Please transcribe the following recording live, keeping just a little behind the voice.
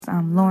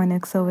I'm Lauren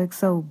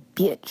XOXO,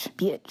 bitch.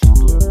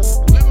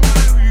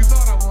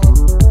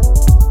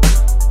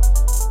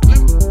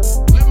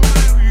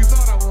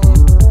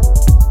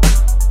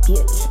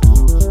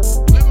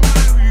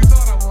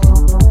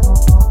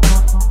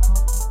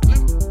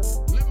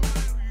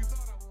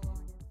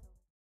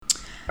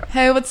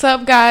 Hey, what's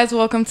up, guys?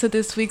 Welcome to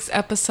this week's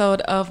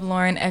episode of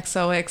Lauren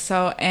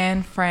XOXO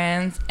and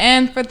Friends.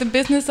 And for the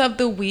business of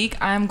the week,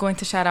 I'm going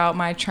to shout out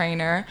my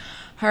trainer.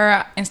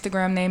 Her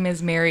Instagram name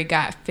is Mary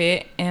Got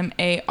Fit,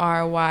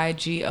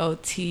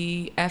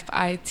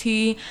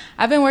 MaryGotFit.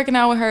 I've been working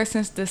out with her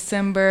since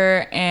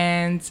December,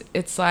 and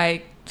it's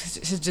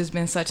just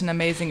been such an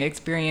amazing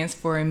experience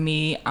for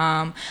me.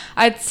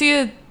 I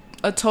see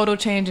a total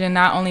change in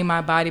not only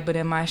my body but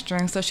in my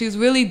strength. So she's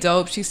really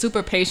dope. She's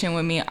super patient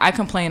with me. I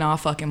complain all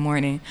fucking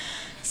morning.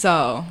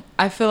 So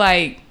I feel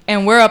like,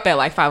 and we're up at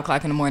like 5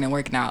 o'clock in the morning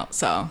working out.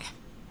 So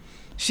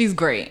she's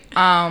great.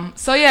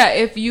 So yeah,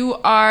 if you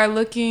are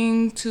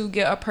looking to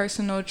get a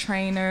personal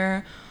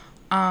trainer,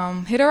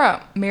 hit her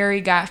up.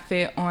 Mary Got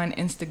Fit on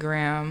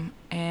Instagram.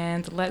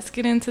 And let's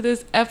get into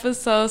this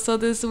episode. So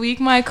this week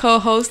my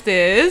co-host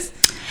is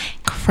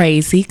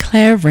Crazy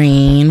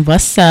Clarine.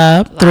 What's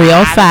up?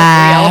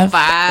 305.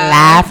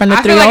 Live from the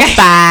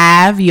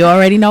 305. You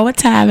already know what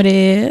time it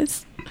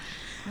is.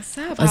 What's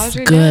up? What's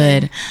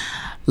good?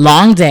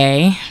 Long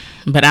day,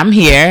 but I'm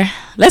here.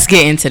 Let's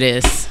get into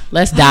this.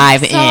 Let's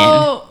dive in.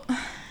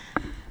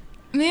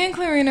 Me and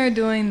Clarine are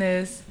doing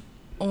this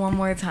one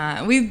more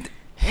time. We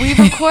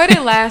recorded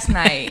last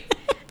night.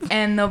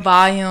 And the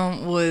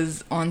volume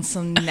was on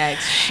some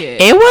next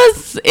shit.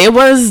 It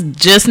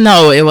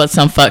was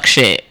some fuck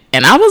shit.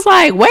 And I was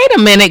like, wait a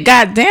minute,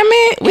 god damn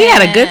it. We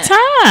had a good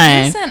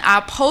time. Listen,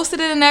 I posted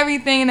it and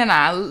everything, and then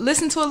I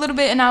listened to it a little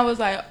bit, and I was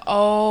like,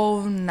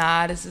 oh,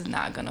 nah, this is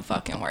not gonna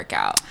fucking work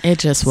out. It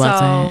just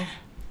wasn't. So,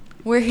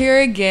 we're here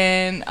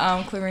again.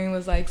 Clarine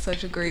was like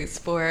such a great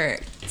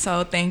sport.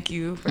 So thank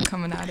you for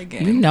coming out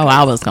again. You know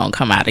I was going to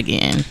come out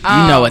again.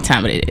 You know what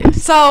time it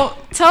is. So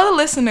tell the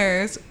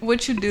listeners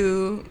what you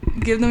do.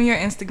 Give them your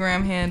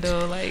Instagram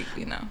handle,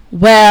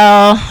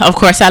 Well, of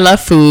course, I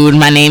love food.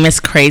 My name is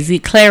Crazy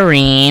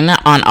Clarine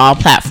on all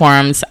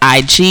platforms.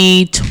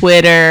 IG,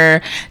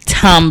 Twitter,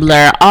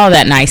 Tumblr, all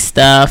that nice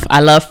stuff.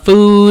 I love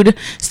food.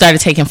 Started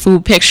taking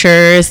food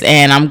pictures,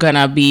 and I'm going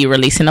to be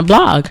releasing a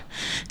blog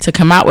to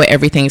come out with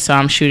everything. So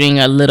I'm shooting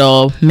a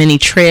little mini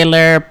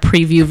trailer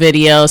preview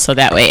video so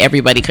that way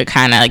everybody could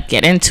kind of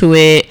get into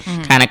it.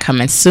 Kind of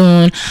coming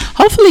soon.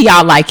 Hopefully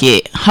y'all like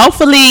it.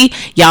 Hopefully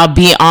y'all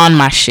be on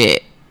my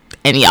shit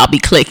and y'all be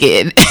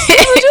clicking.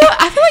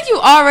 I feel like you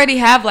already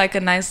have like a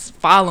nice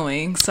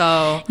following,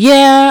 so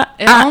yeah,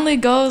 it only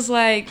goes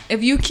like,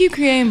 if you keep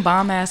creating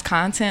bomb ass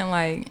content,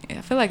 like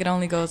I feel like it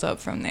only goes up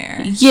from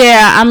there.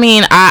 Yeah, I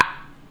mean,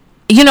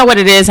 you know what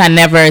it is? I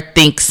never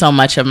think so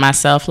much of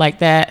myself like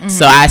that. Mm-hmm.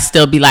 So I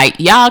still be like,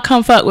 y'all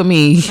come fuck with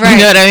me. Right. You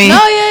know what I mean?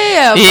 No,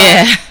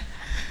 yeah.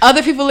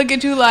 Other people look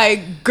at you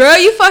like, girl,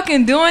 you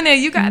fucking doing it.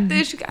 You got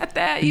this, you got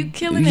that. You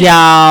killing it.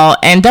 Y'all,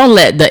 and don't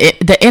let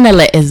the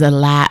internet is a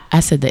lie. I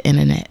said the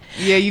internet.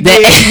 Yeah, you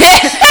did. You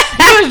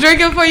was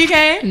drinking before you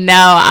came?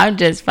 No, I'm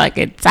just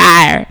fucking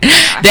tired.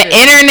 The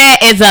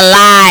internet is a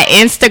lie.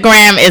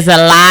 Instagram is a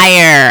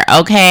liar,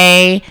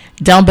 okay?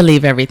 Don't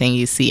believe everything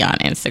you see on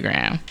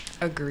Instagram.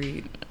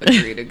 Agreed.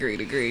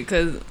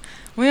 Because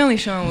we only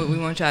showing what we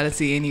want y'all to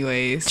see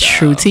anyways. So.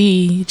 True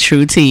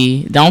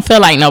tea. Don't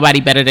feel like nobody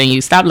better than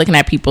you. Stop looking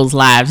at people's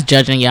lives,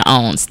 judging your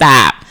own.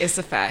 Stop. It's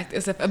a fact.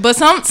 But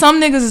some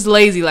niggas is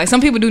lazy. Like, some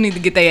people do need to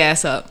get their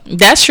ass up.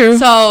 That's true.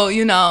 So,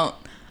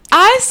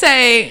 I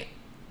say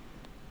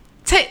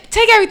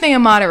take everything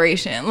in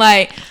moderation.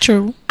 Like,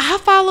 true. I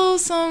follow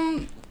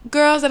some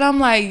girls that I'm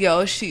like,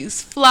 yo,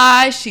 she's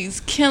fly,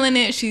 she's killing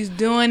it, she's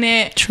doing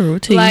it. True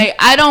tea. Like,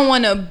 I don't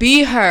want to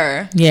be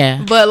her.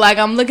 Yeah. But like,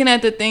 I'm looking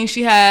at the things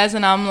she has,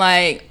 and I'm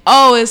like,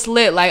 oh, it's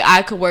lit. Like,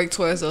 I could work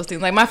towards those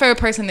things. Like, my favorite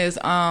person is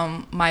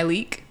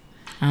Myleik.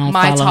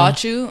 My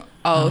Taught You.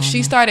 Oh,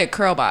 she started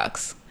Curlbox.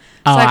 It's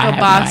like a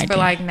box for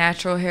like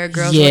natural hair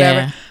girls,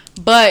 whatever.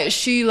 But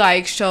she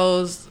like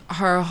shows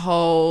her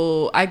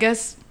whole, I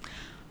guess.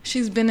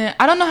 She's been in,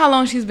 I don't know how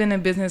long she's been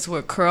in business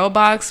with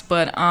Curlbox,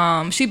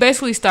 but she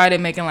basically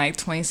started making like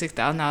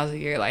 $26,000 a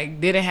year. Like,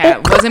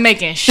 wasn't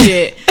making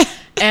shit,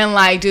 and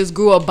like just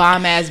grew a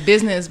bomb ass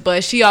business.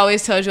 But she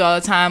always tells you all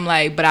the time,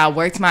 like, but I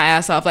worked my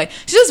ass off. Like,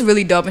 she's just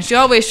really dope, and she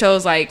always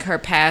shows like her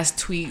past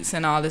tweets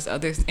and all this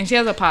other. And she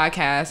has a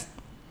podcast.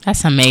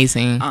 That's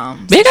amazing.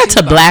 Big up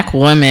to black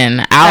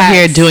women out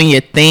here doing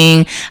your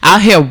thing,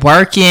 out here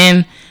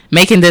working,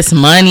 making this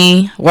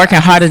money, working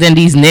harder than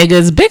these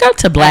niggas. Big up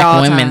to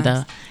black women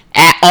though.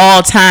 At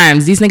all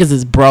times. These niggas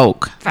is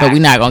broke. Fact. But we're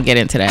not going to get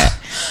into that.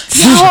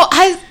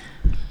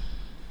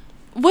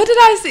 What did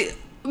I see?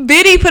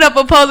 Biddy put up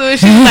a post where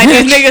she was like,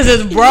 these niggas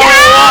is broke.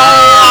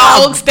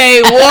 Whoa.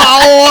 Stay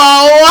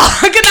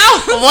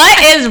whoa.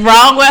 What is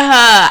wrong with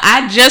her?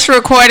 I just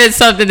recorded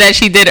something that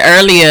she did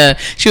earlier.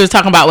 She was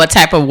talking about what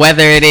type of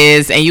weather it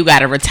is, and you got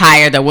to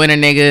retire the winter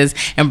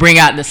niggas and bring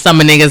out the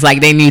summer niggas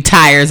like they need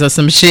tires or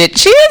some shit.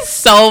 She is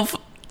so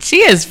She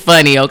is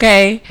funny,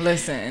 okay?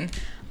 Listen,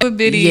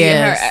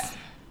 yes.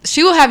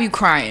 She will have you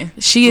crying.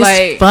 She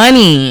is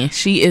funny.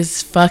 She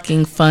is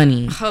fucking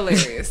funny.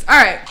 Hilarious. All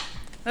right,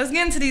 let's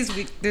get into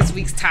this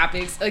week's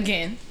topics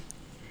again.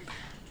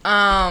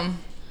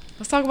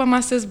 Let's talk about my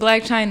sis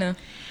Blac Chyna.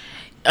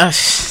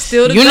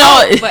 Still the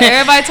GOAT, but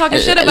everybody talking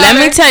shit about her. Let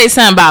me tell you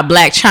something about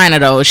Blac Chyna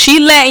though. She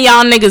letting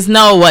y'all niggas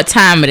know what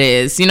time it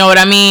is. You know what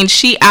I mean?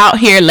 She out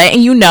here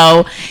letting you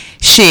know,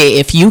 shit,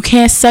 if you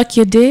can't suck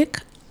your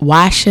dick,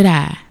 why should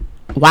I?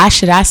 Why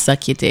should I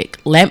suck your dick?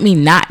 Let me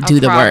not do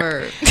the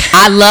work.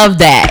 I love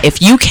that.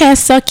 If you can't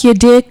suck your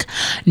dick,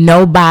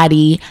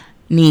 nobody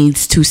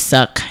needs to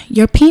suck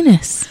your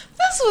penis.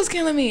 That's what's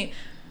killing me.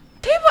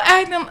 People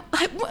acting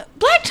like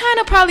Blac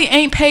Chyna probably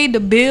ain't paid the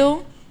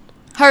bill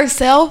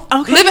herself,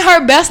 living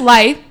her best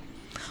life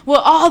with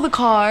all the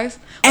cars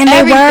and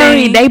they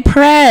worried. They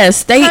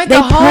pressed. They whole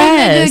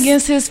nigga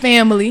against his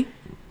family.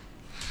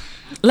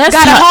 Got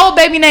a whole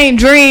baby named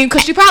Dream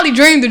because she probably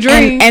dreamed the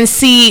dream. And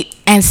see,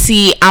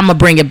 I'm gonna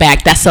bring it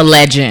back. That's a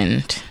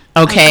legend.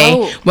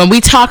 Okay, when we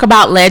talk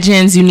about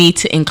legends, you need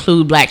to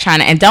include Blac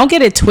Chyna, and don't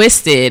get it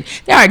twisted.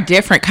 There are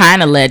different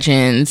kind of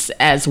legends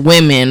as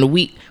women.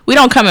 We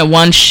don't come in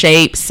one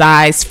shape,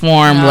 size,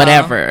 form,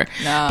 whatever.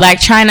 No. Blac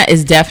Chyna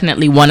is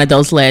definitely one of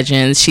those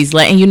legends. She's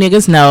letting you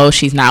niggas know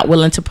she's not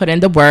willing to put in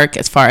the work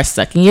as far as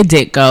sucking your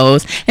dick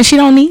goes, and she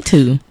don't need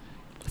to.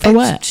 For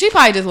what? She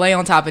probably just lay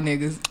on top of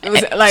niggas. It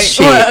was like,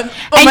 shit.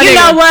 And you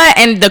know what?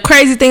 And the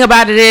crazy thing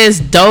about it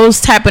is, those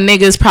type of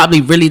niggas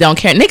probably really don't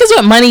care. Niggas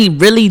with money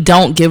really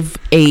don't give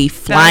a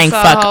flying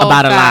fuck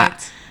about a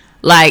lot.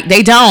 Like,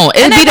 they don't.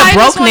 It'd be the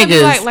broke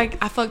niggas.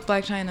 Like, I fucked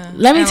Blac Chyna.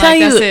 Let me tell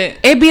you,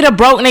 it'd be the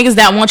broke niggas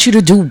that want you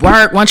to do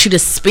work, want you to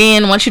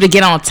spin, want you to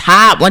get on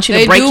top, want you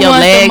to break your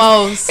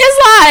legs.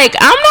 It's like,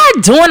 I'm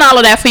not doing all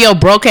of that for your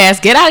broke ass.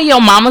 Get out of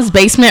your mama's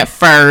basement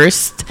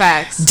first.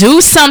 Facts.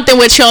 Do something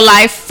with your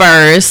life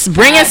first.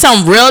 Bring in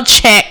some real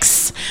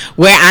checks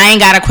where I ain't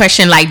got to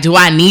question, like, do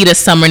I need a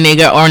summer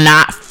nigga or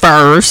not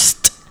first?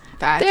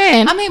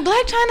 Then. I mean,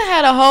 Blac Chyna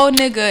had a whole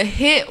nigga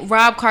hit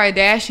Rob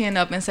Kardashian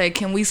up and say,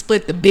 can we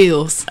split the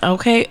bills?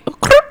 Okay.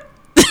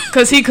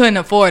 Because he couldn't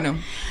afford them.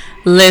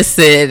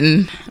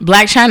 Listen,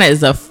 Blac Chyna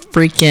is a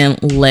freaking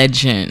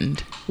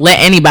legend. Let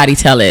anybody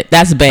tell it.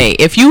 That's bae.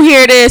 If you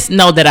hear this,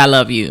 know that I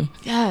love you.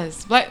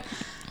 Yes. Blac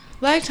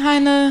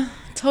Chyna,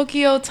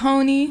 Tokyo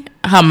Toni.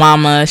 Her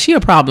mama, she a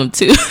problem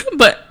too.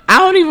 But I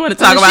don't even want to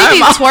talk about her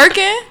mama. She be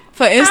twerking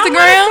for Instagram.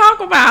 I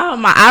don't about her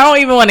mama. I don't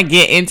even want to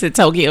get into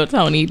Tokyo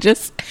Toni.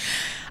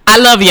 I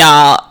love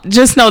y'all.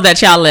 Just know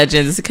that y'all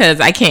legends because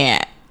I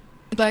can't.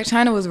 Blac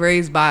Chyna was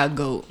raised by a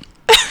goat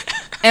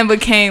and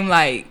became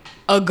like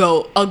a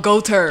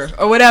goater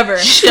or whatever.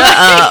 Shut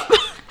up.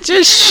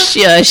 Just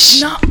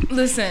shush. No,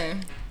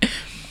 listen.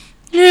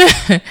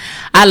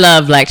 I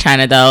love Blac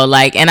Chyna though.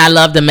 Like, and I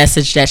love the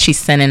message that she's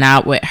sending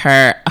out with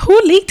her. Who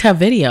leaked her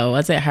video?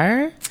 Was it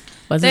her?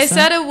 They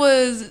said it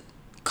was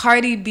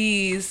Cardi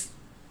B's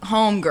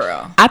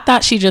homegirl. I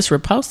thought she just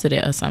reposted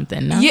it or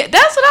something. No? Yeah,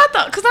 that's what I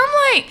thought. Because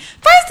I'm like,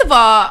 first of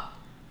all,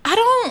 I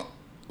don't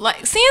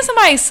like seeing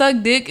somebody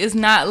suck dick is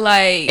not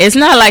like, it's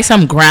not like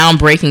some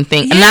groundbreaking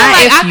thing. Yeah, not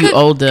like if you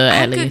older,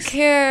 at least. I could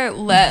care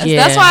less.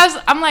 Yeah. That's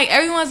why I'm like,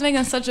 everyone's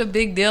making such a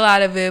big deal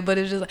out of it, but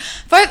it's just like,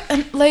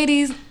 first,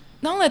 ladies,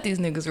 don't let these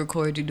niggas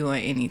record you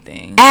doing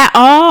anything at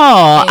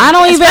all. And I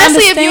don't even understand.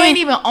 Especially if you ain't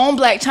even on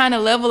Blac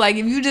Chyna level. Like,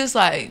 if you just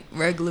like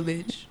regular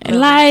bitch.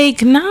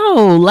 Like,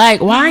 no.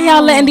 Like, why are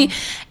y'all letting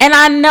and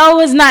I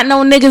know it's not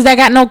no niggas that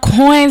got no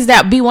coins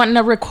that be wanting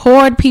to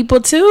record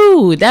people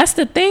too. That's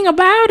the thing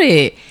about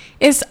it.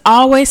 It's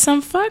always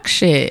some fuck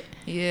shit.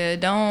 Yeah,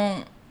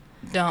 don't.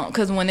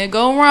 Because when it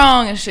go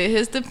wrong and shit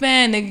hits the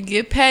fan, nigga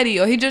get petty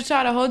or he just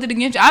try to hold it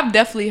against you. I've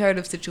definitely heard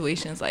of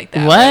situations like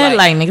that. What?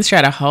 Like niggas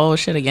try to hold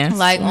shit against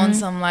like on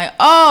some like,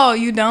 oh,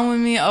 you done with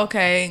me?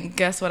 Okay,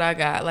 guess what I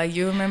got? Like,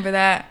 you remember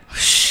that?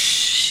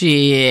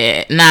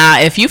 Shit. Nah,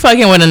 if you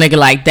fucking with a nigga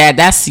like that,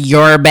 that's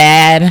your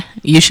bad.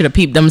 You should have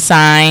peeped them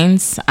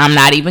signs. I'm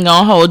not even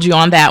gonna hold you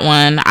on that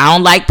one. I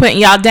don't like putting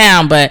y'all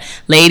down, but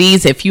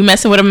ladies, if you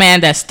messing with a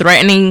man that's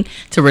threatening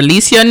to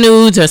release your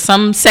nudes or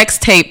some sex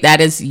tape,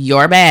 that is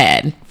your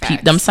bad. Facts.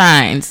 Peep them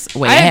signs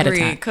way ahead of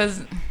time.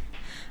 Because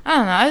I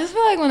don't know, I just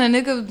feel like when a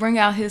nigga bring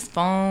out his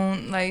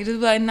phone, like, just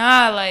be like,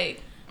 nah,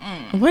 like,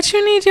 what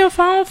you need your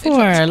phone for?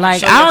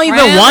 Like, I don't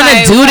even want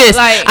to do this.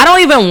 Like, I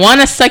don't even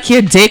want to suck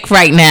your dick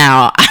right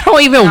now. I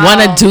don't even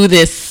want to do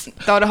this.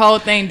 Throw the whole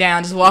thing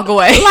down. Just walk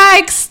away.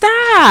 Like,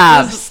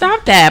 stop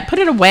that. Put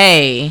it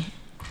away.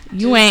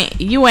 You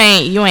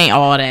ain't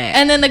all that.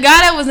 And then the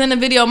guy that was in the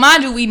video,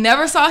 mind you, we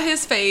never saw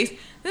his face.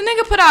 The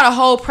nigga put out a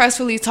whole press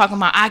release talking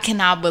about, I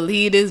cannot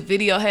believe this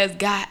video has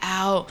got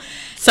out.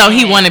 So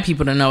he wanted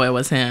people to know it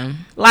was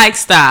him. Like,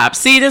 stop.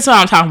 See, this is what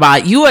I'm talking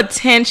about. You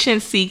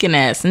attention-seeking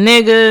ass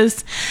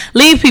niggas.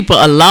 Leave people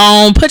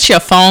alone. Put your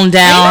phone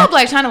down. You know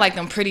Blac Chyna like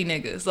them pretty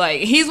niggas.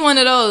 Like, he's one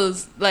of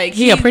those. Like,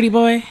 he a pretty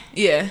boy?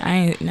 Yeah.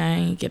 I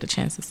ain't get a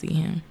chance to see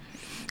him.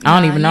 I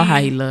don't even know how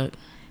he look.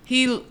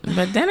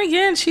 But then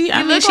again, she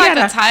looked like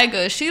a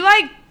tiger. She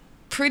like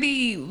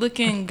pretty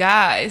looking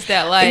guys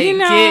that like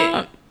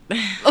get.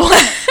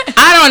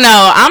 I don't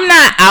know. I'm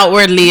not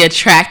outwardly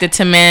attracted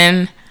to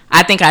men.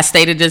 I think I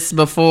stated this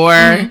before.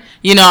 Mm-hmm.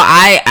 You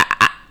know,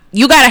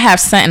 you got to have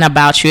something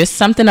about you. It's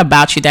something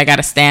about you that got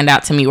to stand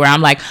out to me where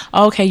I'm like,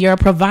 oh, okay, you're a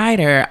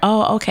provider.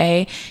 Oh,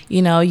 okay.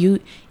 You know,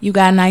 you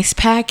got a nice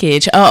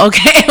package. Oh,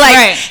 okay.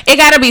 Like, It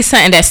got to be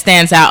something that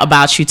stands out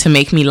about you to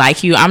make me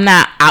like you. I'm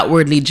not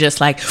outwardly just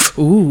like,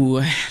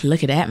 ooh,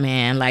 look at that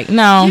man. Like,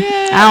 no,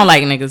 I don't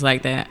like niggas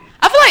like that.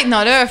 I feel like,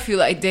 no, there are a few,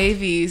 like,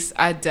 Davies,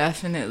 I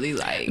definitely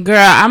like. Girl,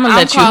 I'm going to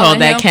let you hold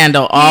that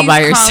candle all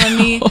by yourself.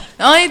 Me.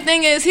 The only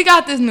thing is, he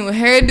got this new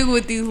hairdo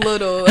with these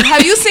little,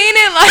 have you seen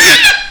it? Like,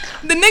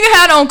 the nigga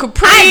had on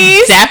capris.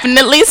 I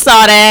definitely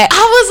saw that.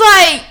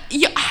 I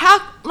was like,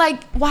 how,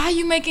 like, why are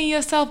you making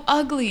yourself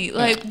ugly?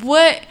 Like,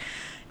 what?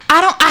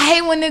 I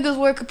hate when niggas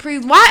wear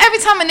capris. Why every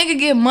time a nigga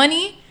get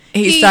money,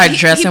 he start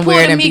dressing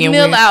weird and being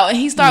weird? Out and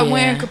he start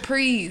wearing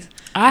capris.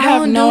 I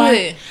have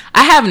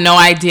no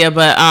idea,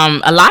 but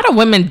a lot of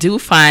women do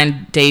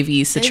find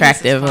Davies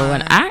attractive.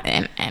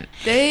 And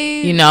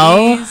Davies, you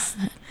know,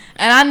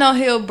 and I know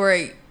he'll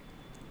break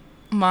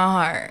my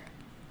heart.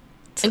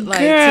 He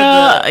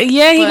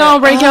gonna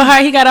break your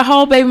heart. He got a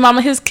whole baby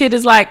mama. His kid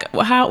is like,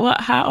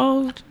 how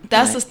old?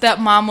 That's the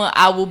stepmama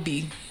I will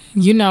be.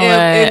 You know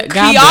what?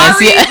 God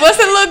bless you. What's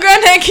the little girl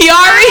named Kiari?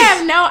 I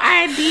have no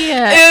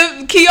idea.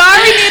 If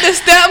Kiari need a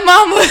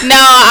stepmama, no,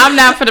 I'm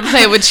not for to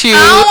play with you.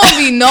 I don't want to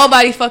be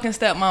nobody fucking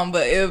stepmama.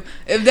 But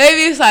if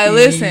Davies like,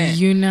 listen,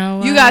 you know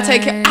what? You gotta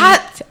take care.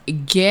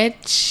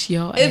 Get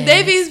your. If ass.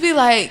 Davies be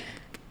like,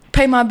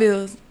 pay my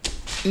bills.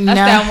 That's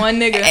that one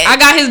nigga. I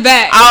got his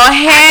back. Oh,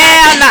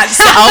 hell no.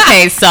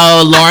 Okay,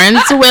 so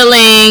Lauren's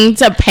willing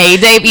to pay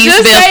Davies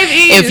bills.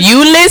 If you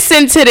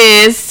listen to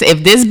this,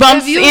 if this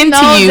bumps into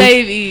you,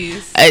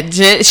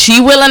 Davies.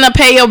 She willing to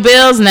pay your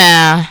bills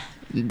now.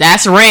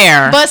 That's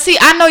rare. But see,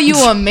 I know you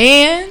a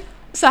man,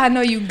 so I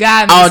know you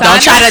got me. Oh, so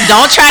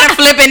don't try to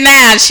flip it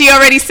now. She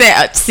already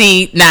said,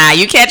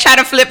 you can't try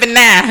to flip it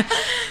now.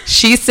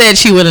 She said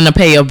she willing to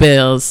pay your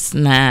bills.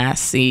 Nah,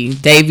 see,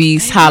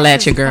 Davies, holla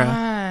at your girl.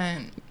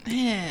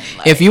 Man,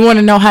 like, if you want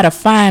to know how to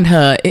find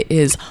her, it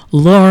is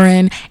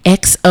Lauren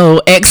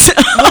XOXO.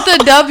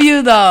 With a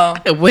W though.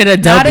 With a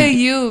W. Not a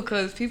U,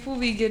 because people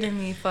be getting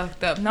me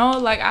fucked up. No,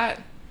 like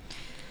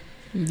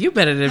you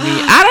better than me.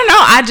 I don't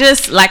know. I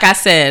just, like I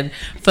said,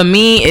 for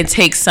me, it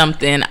takes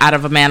something out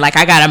of a man. Like,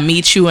 I got to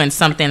meet you and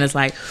something is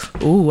like,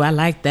 ooh, I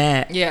like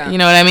that. Yeah. You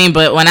know what I mean?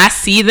 But when I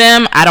see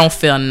them, I don't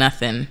feel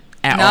nothing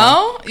at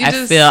all. No?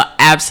 I feel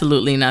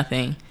absolutely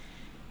nothing.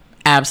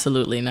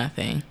 Absolutely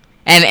nothing.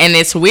 And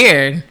it's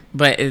weird,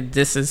 but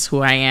this is who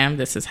I am.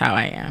 This is how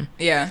I am.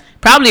 Yeah.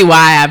 Probably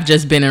why I've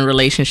just been in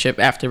relationship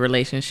after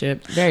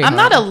relationship. I'm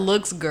not a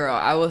looks girl.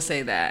 I will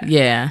say that.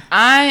 Yeah.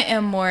 I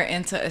am more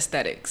into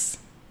aesthetics.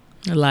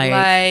 Like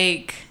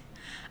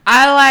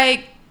I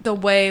like the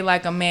way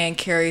like a man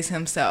carries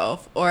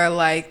himself, or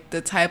like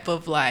the type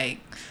of like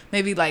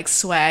maybe like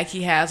swag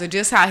he has, or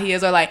just how he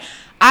is, or like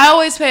I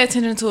always pay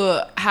attention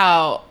to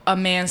how a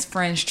man's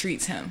friends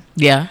treats him.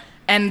 Yeah.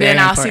 And then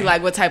I'll see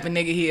like what type of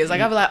nigga he is.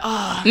 Like I'll be like,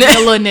 oh, that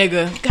little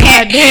nigga.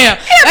 God damn.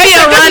 That's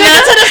a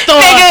runner to the store.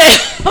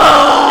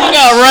 You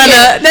gonna run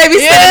up. They be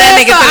that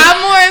nigga. So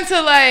I'm more into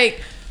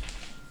like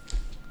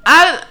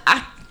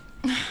I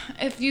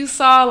if you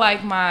saw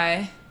like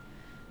my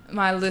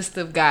list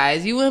of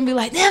guys, you wouldn't be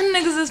like, damn,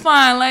 niggas is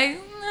fine. Like,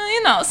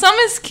 you know, some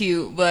is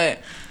cute, but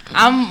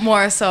I'm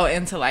more so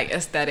into like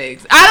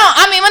aesthetics.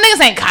 I mean, my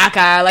niggas ain't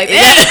cockeyed. Like,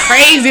 they're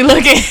crazy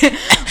looking.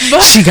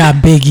 But she got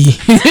Biggie.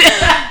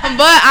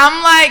 But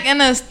I'm like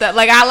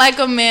like I like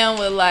a man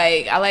with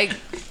like, I like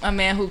a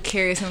man who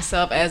carries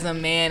himself as a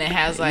man and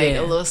has like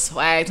a little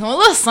swag to him, a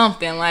little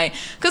something. Like,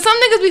 cause some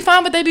niggas be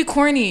fine, but they be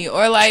corny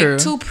or like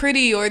too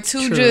pretty or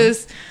too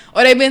just.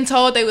 Or they been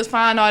told they was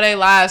fine all their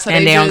lives. So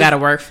and they don't got to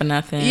work for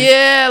nothing.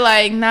 Yeah,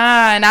 like,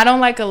 nah. And I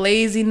don't like a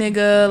lazy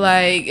nigga.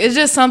 Like, it's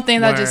just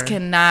something I just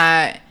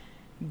cannot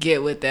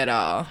get with at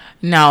all.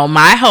 No,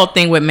 my whole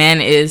thing with men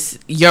is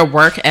your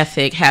work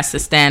ethic has to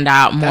stand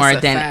out more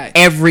than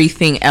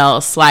everything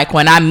else. Like,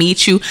 when I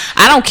meet you,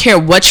 I don't care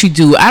what you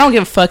do. I don't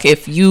give a fuck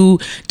if you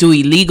do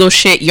illegal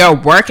shit. Your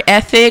work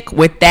ethic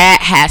with that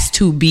has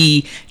to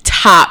be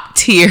top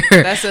tier.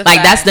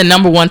 That's the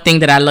number one thing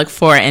that I look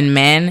for in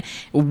men,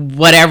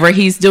 whatever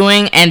he's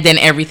doing, and then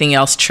everything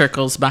else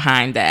trickles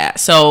behind that.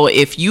 So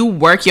if you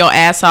work your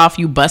ass off,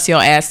 you bust your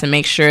ass to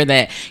make sure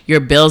that your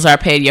bills are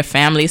paid, your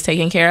family is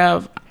taken care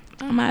of,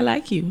 I might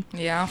like you.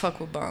 Yeah, I don't fuck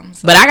with bums.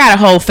 So. But I got a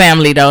whole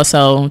family though,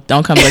 so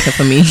don't come looking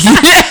for me.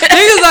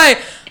 Niggas like,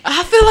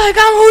 I feel like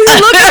I'm who you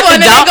looking for.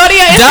 And then go to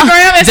your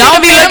Instagram and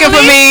don't be looking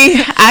for me.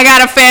 I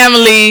got a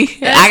family.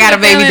 I got a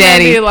baby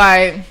daddy. Be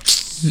like,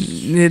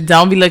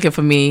 don't be looking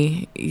for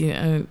me.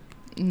 Yeah.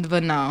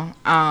 But no.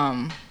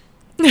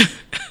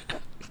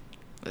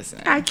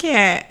 Listen. I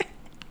can't.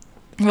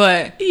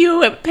 What? You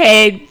would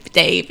pay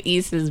Dave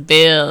East's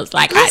bills.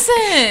 Like, listen.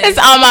 It's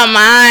on my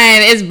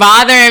mind. It's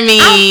bothering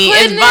me.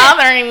 It's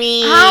bothering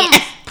me. I'm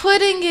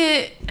putting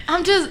it.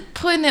 I'm just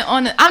putting it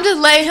on. I'm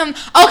just letting him.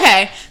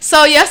 Okay,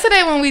 so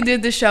yesterday when we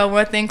did the show,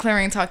 one thing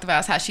Clarine talked about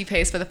is how she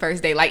pays for the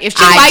first date. Like if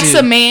she likes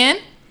a man,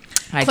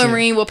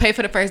 Clarine will pay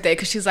for the first date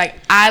because she's like,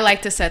 I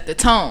like to set the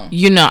tone.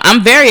 You know,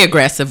 I'm very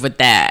aggressive with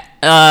that.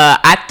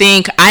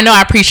 I know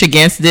I preach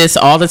against this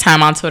all the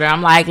time on Twitter.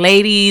 I'm like,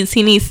 ladies,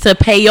 he needs to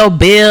pay your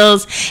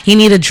bills. He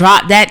need to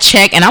drop that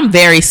check. And I'm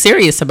very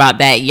serious about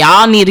that.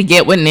 Y'all need to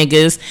get with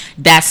niggas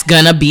that's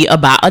gonna be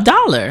about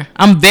 $1.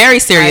 I'm very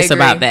serious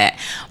about that.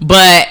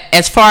 But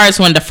as far as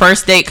when the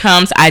first date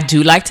comes, I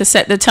do like to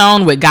set the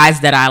tone with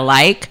guys that I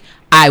like.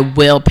 I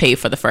will pay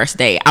for the first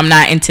date. I'm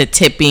not into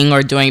tipping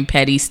or doing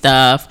petty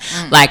stuff.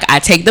 Like, I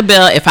take the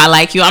bill. If I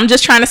like you, I'm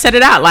just trying to set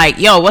it out. Like,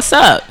 yo, what's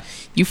up?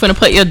 You finna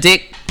put your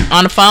dick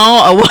on the phone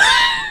or what?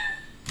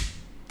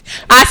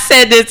 I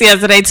said this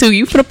yesterday too.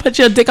 You finna put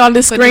your dick on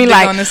the screen.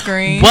 Like, on the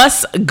screen.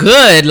 What's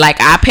good? Like,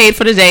 I paid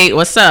for the date.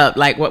 What's up?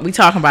 Like, what we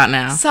talking about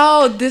now?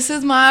 So this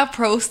is my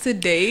approach to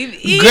Dave.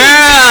 Girl,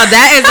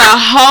 that is a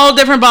whole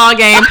different ball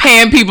game.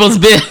 Paying people's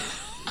bills.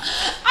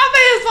 I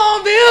pay his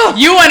phone bill.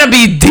 You want to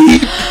be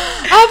deep.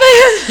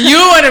 You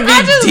want to be deep.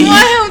 I just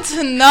want him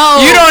to know.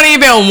 You don't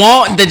even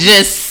want the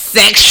just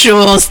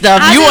sexual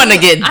stuff. You want to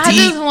get deep. I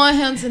just want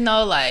him to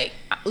know, like,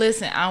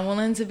 listen, I'm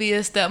willing to be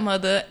a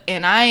stepmother,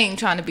 and I ain't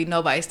trying to be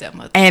nobody's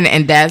stepmother. And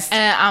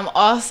I'm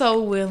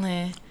also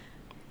willing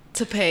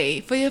to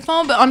pay for your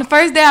phone bill. On the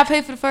first day, I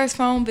paid for the first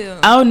phone bill.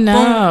 Oh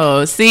no!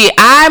 Boom. See,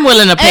 I'm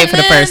willing to pay for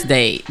the first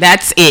date.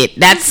 That's it.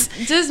 That's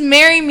just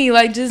marry me.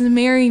 Like, just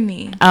marry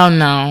me. Oh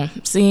no!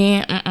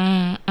 See,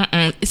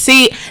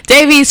 See,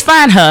 Davies,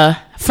 find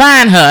her.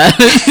 Find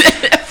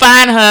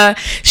her.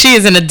 She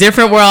is in a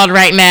different world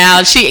right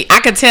now. I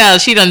could tell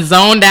she done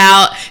zoned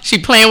out. She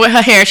playing with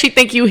her hair. She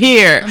think you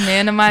here. A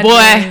man of my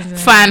dreams. Boy,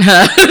 find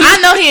her. I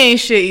know he ain't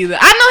shit either.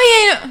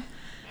 I know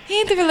he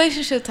ain't the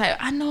relationship type.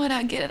 I know it.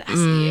 I get it. I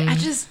see it.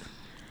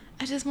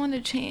 I just want a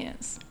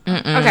chance.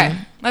 Okay,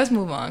 let's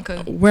move on.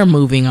 Cause we're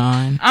moving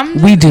on.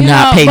 We do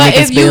not pay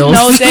niggas bills.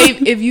 Know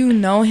Dave, if you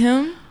know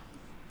him,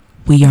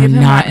 we are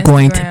not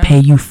going to pay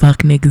you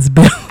fuck niggas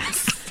bills.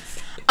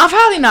 I'm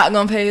probably not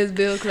gonna pay his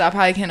bill because I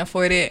probably can't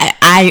afford it.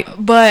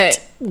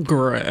 But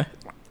bruh. Okay,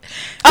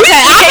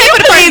 I'll pay for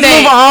the first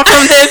date. Move on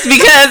from this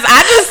because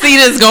I just see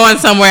this going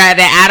somewhere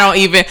that I don't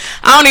even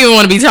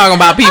want to be talking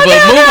about people.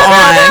 Okay.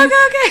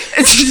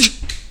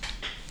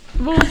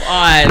 Move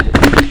on.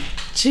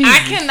 Jesus. I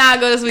cannot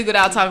go this week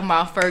without talking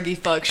about Fergie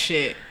fuck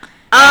shit.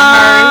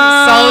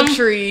 Her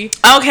sultry.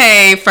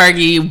 Okay,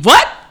 Fergie.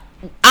 What?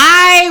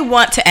 I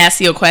want to ask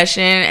you a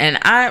question, and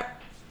I'm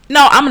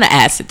going to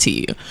ask it to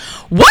you.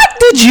 What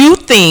did you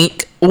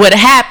think would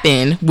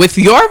happen with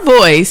your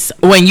voice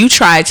when you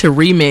tried to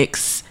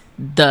remix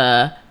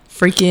the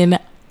freaking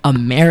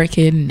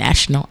American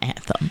national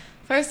anthem?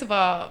 First of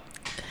all,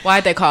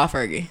 why'd they call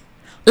Fergie?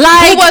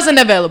 Like, who wasn't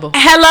available?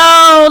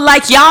 Hello,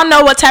 like, y'all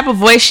know what type of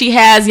voice she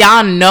has.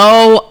 Y'all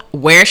know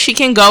where she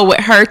can go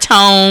with her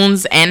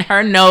tones and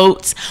her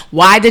notes.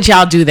 Why did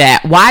y'all do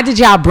that? Why did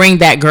y'all bring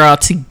that girl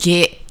to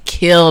get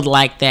killed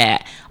like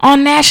that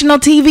on national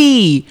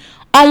TV?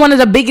 On one of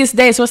the biggest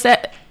days. What's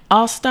that?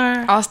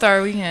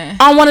 All-Star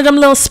Weekend. On one of them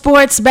little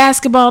sports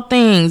basketball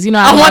things. You know,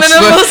 I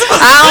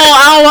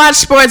don't watch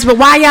sports, but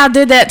why y'all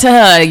did that to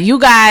her? You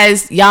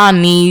guys, y'all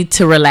need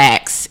to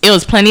relax. It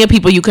was plenty of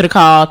people you could have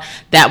called.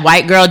 That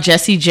white girl,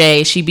 Jessie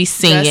J, she be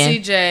singing. Jessie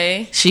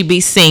J. She be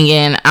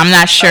singing. I'm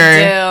not sure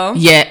Adele.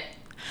 Yet.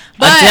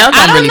 But Adele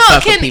don't really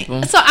fuck with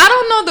people. So I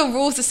don't know the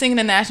rules to singing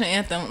the national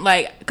anthem.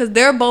 Like, because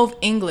they're both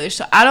English.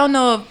 So I don't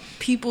know if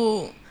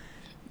people...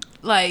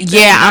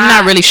 I'm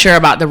not really sure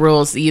about the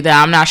rules either.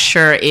 I'm not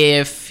sure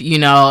if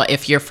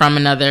you're from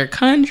another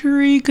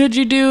country, could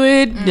you do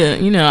it?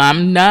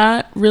 I'm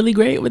not really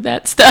great with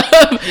that stuff.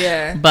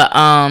 Yeah. But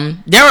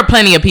there were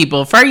plenty of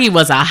people. Fergie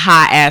was a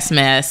hot ass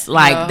mess.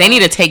 Like, they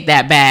need to take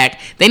that back.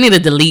 They need to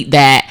delete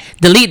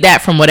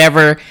that from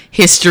whatever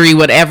history,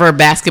 whatever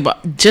basketball.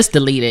 Just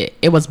delete it.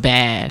 It was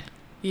bad.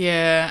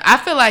 Yeah. I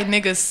feel like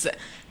niggas...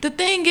 The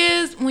thing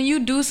is, when you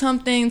do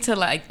something to,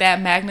 like,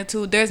 that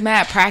magnitude, there's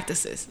mad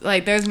practices.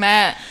 Like, there's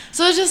mad...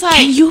 So it's just like...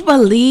 Can you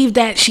believe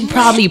that she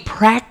probably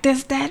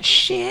practiced that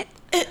shit?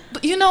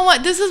 You know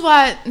what? This is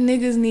why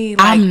niggas need...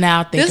 Like, I'm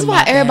now thinking this is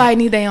why everybody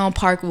need their own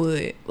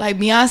Parkwood. Like,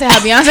 Beyonce, how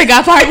Beyonce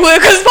got Parkwood,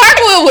 because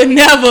Parkwood would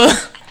never...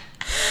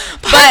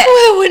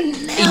 Parkwood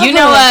would never... You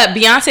know what?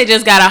 Beyonce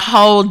just got a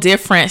whole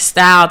different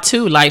style,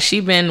 too. Like, she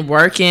been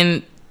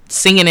working...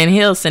 singing in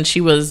heels since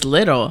she was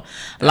little.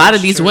 A lot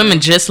of these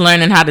women just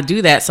learning how to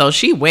do that, so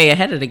she way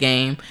ahead of the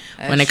game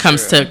when it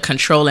comes to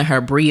controlling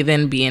her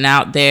breathing, being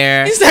out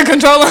there. You said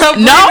controlling her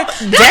breathing? No,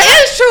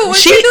 that is true. When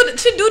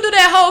she do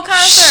that whole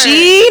concert.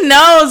 She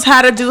knows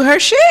how to do her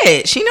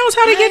shit. She knows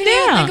how to get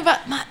down. Think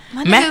about my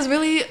niggas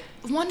really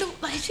wonder,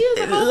 like, she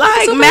is a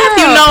like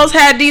Matthew knows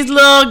had these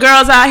little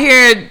girls out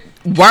here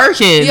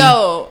working.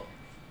 Yo,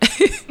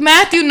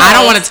 Matthew knows. I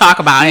don't want to talk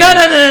about it.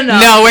 No.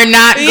 No, we're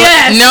not.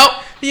 Yes.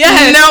 Nope.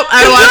 Yes. Nope.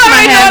 I wash my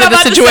hands of the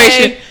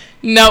situation.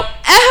 Nope.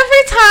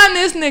 Every time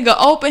this nigga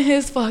open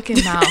his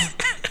fucking mouth,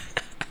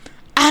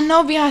 I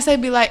know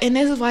Beyonce be like, and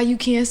this is why you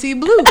can't see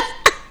blue.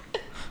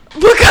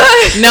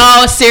 Because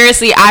no,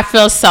 seriously, I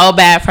feel so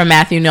bad for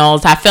Matthew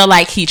Knowles. I feel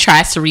like he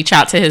tries to reach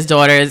out to his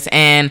daughters,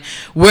 and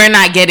we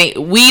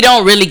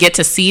don't really get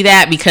to see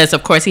that because,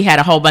 of course, he had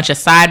a whole bunch of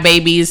side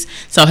babies.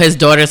 So his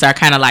daughters are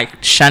kind of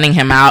like shunning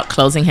him out,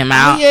 closing him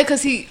out. Yeah,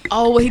 because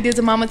what he did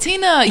to Mama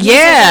Tina.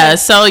 Yeah,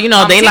 so you know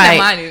Mama they Tina,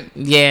 like,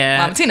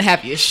 yeah, Mama Tina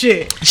happy as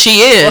shit.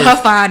 She is. With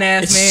her fine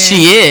ass man.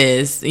 She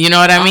is. You know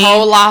what I mean?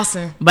 Whole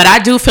Lawson. But I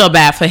do feel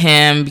bad for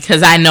him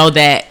because I know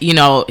that, you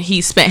know,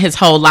 he spent his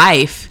whole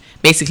life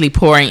basically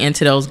pouring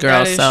into those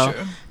girls. So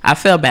true. I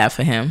feel bad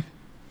for him.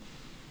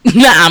 Nah,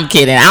 I'm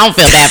kidding. I don't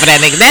feel bad for that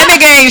nigga. That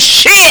nigga ain't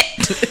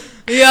shit.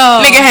 Yo.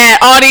 Nigga had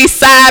all these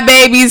side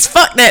babies.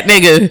 Fuck that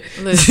nigga.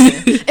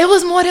 Listen. It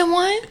was more than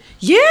one?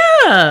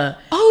 Yeah.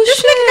 Oh, this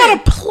shit. Nigga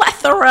got a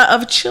plethora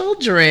of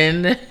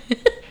children.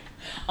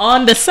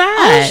 On the side.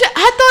 Oh, shit.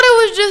 I thought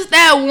it was just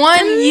that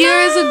one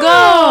years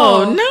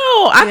ago.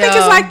 No, I think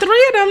it's like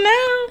 3 of them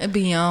now. It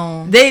be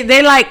on.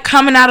 They like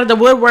coming out of the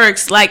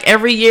woodworks. Like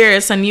every year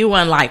it's a new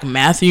one. Like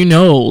Matthew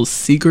Knowles,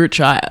 secret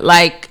child.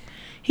 Like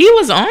he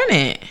was on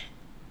it.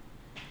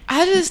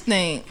 I just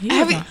think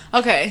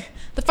okay.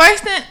 The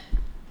first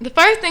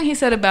thing he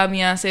said about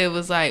Beyonce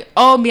was like,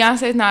 "Oh,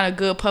 Beyonce's not a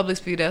good public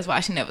speaker. That's why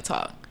she never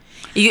talked."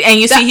 And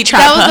you see, he tried.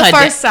 That was the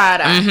first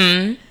side eye.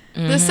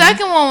 Mm-hmm. The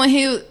second one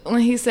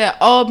when he said,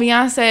 "Oh,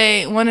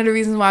 Beyonce, one of the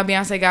reasons why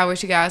Beyonce got where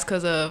she got is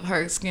because of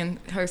her skin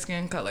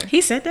color."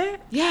 He said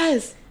that?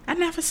 Yes. I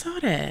never saw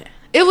that.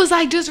 It was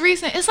like just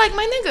recent. It's like,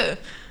 my nigga,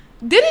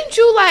 didn't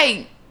you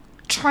like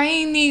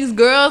train these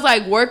girls,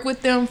 like work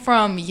with them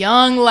from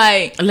young?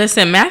 Like,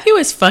 listen, Matthew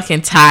is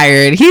fucking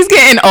tired. He's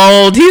getting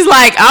old. He's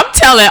like, I'm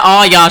telling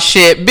all y'all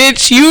shit,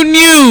 bitch. You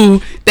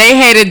knew they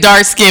hated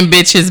dark skinned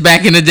bitches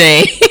back in the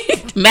day.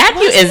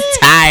 Matthew is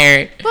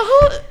tired. But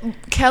who?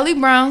 Kelly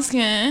Brown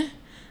skin.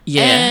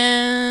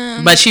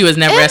 Yeah. But she was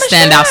never a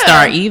standout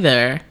star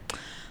either.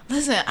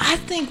 Listen, I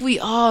think we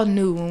all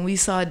knew when we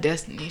saw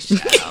Destiny's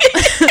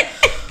Child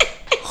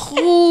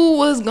who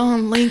was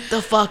gonna link the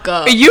fuck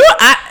up.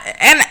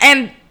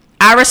 And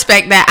I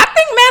respect that. I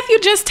think Matthew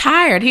just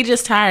tired. He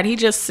just tired. He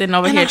just sitting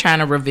over here trying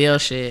to reveal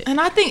shit. And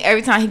I think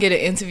every time he get an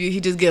interview, he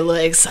just get a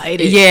little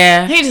excited.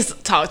 Yeah. He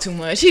just talk too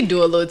much. He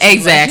do a little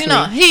too much. You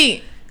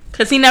know,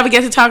 because he never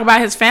gets to talk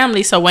about his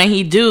family. So when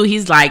he do,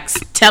 he's like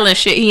telling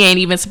shit he ain't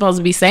even supposed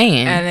to be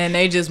saying. And then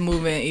they just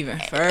moving even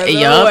further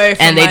away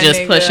from and they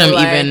just push him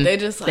like, even.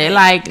 They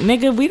like,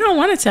 nigga, we don't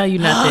want to tell you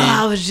nothing.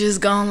 I was just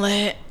gonna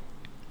let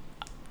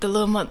the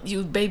little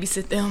you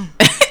babysit them.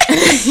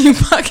 You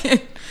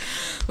fucking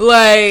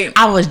like.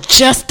 I was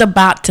just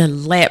about to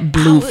let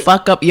Blue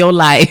fuck up your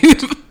life.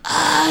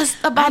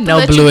 About to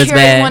let Blue you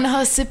carry one of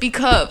her sippy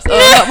cups,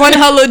 one of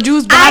her little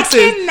juice boxes.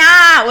 I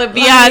cannot with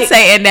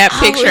Beyonce in that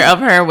picture of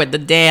her with the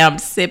damn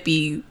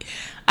sippy.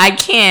 I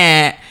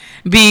can't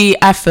be.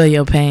 I feel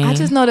your pain. I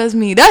just know that's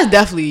me. That's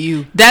definitely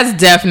you. That's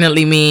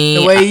definitely me.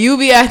 The way you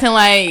be acting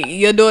like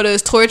your daughter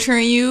is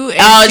torturing you.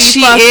 And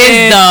she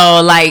is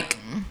though. Like,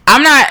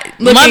 I'm not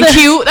looking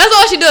cute. That's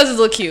all she does is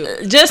look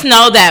cute. Just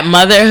know that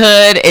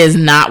motherhood is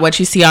not what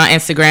you see on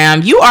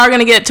Instagram. You are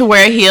gonna get to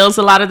wear heels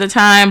a lot of the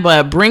time,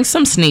 but bring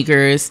some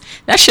sneakers.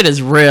 That shit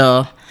is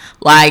real.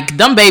 Like,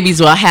 them babies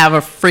will have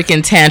a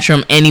freaking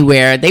tantrum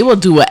anywhere. They will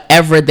do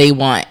whatever they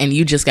want, and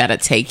you just gotta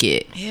take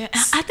it. Yeah,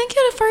 I think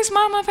you're the first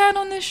mom I've had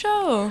on this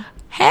show.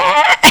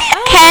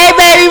 Hey,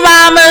 baby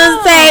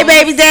mamas. Hey,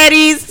 baby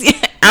daddies.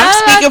 I'm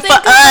speaking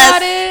for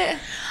us.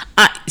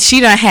 She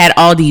done had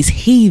all these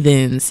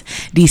heathens,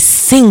 these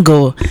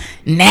single,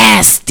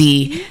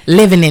 nasty,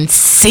 living in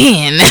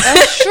sin.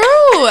 That's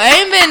true.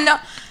 Ain't been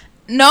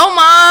no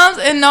moms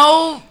and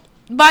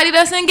nobody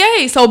that's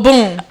engaged. So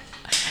boom.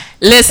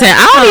 Listen,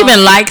 I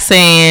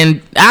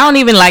don't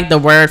even like the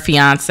word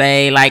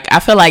fiance. Like, I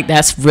feel like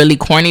that's really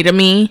corny to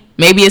me.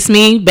 Maybe it's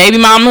me, baby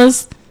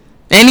mamas,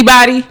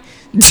 anybody.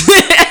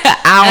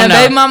 I don't know.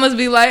 Baby mamas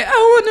be like, I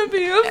want to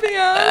be a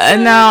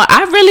fiance. No,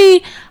 I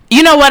really.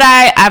 You know what?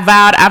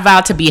 I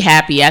vowed to be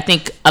happy. I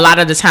think a lot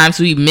of the times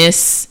we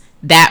miss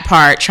that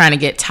part, trying to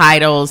get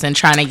titles and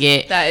trying to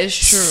get that is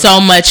true. So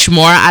much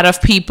more out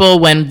of people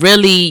when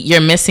really you're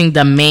missing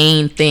the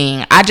main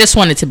thing. I just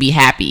wanted to be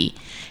happy.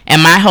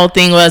 And my whole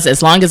thing was,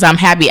 as long as I'm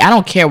happy, I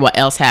don't care what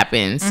else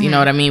happens. Mm-hmm. You know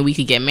what I mean? We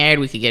could get married.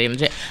 We could get in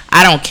jail.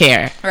 I don't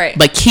care. Right.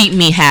 But keep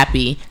me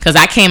happy. Because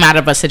I came out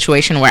of a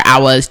situation where I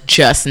was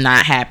just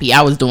not happy.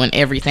 I was doing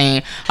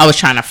everything. I was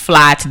trying to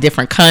fly to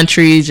different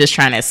countries, just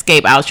trying to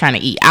escape. I was trying to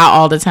eat out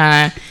all the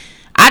time.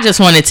 I just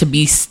wanted to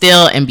be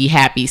still and be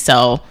happy.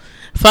 So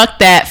fuck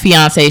that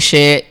fiance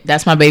shit.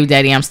 That's my baby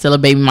daddy. I'm still a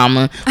baby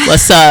mama.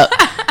 What's up,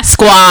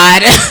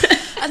 squad?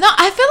 No,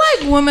 I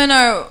feel like women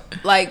are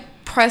like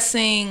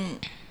pressing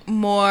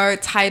more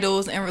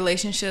titles and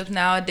relationships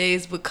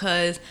nowadays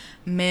because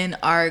men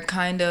are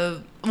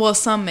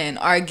some men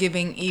are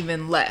giving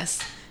even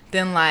less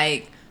than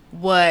like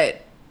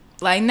what,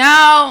 like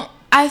now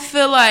I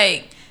feel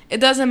like it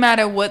doesn't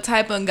matter what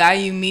type of guy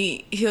you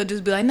meet, he'll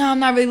just be like, no, I'm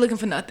not really looking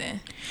for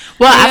nothing.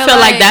 Well, I feel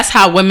like that's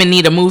how women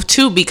need to move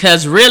too,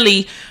 because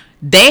really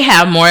men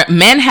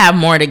have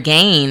more to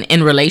gain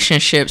in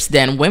relationships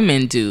than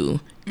women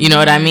do. You know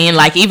what I mean?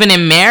 Like, even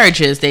in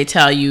marriages, they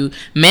tell you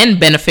men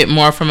benefit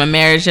more from a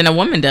marriage than a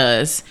woman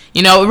does.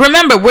 You know,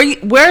 remember,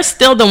 we're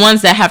still the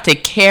ones that have to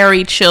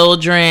carry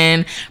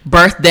children,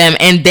 birth them,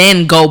 and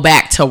then go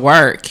back to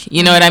work.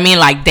 You know what I mean?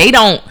 Like, they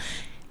don't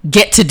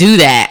get to do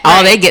that. Right.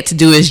 All they get to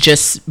do is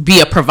just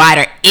be a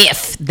provider,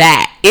 if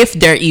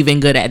they're even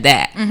good at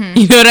that.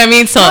 You know what I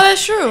mean? So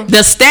that's true.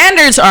 The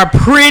standards are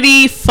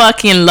pretty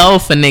fucking low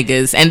for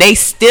niggas, and they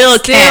still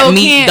can't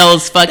meet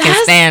those fucking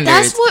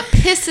standards. That's what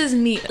pisses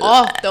me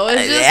off, though.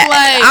 It's just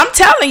like, I'm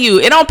telling you,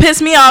 it don't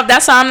piss me off.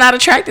 That's why I'm not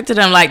attracted to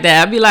them like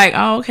that. I'd be like,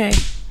 oh, okay.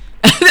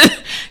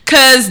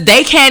 Because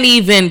they can't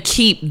even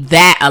keep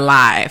that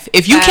alive.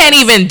 If you can't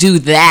even do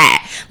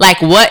that,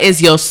 like, what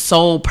is your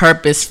sole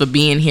purpose for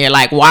being here?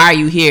 Like, why are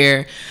you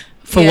here?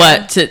 For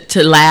what?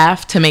 To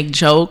laugh, to make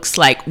jokes?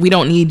 Like, we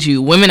don't need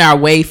you. Women are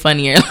way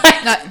funnier.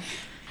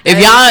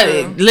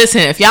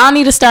 If y'all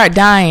need to start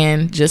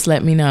dying, just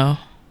let me know.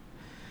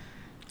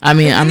 I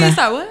mean, I'm not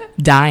start what?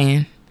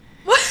 Dying.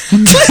 What?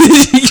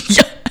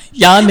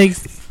 Y'all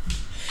niggas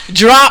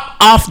drop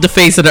off the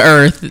face of the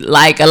earth.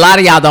 Like, a lot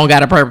of y'all don't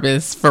got a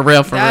purpose. For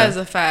real. That is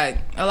a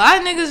fact. A lot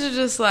of niggas are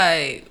just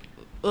like,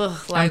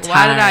 ugh, like,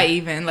 why did I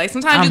even? Like,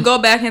 sometimes you go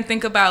back and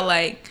think about,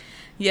 like,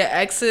 your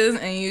exes,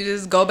 and you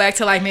just go back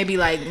to, like, maybe,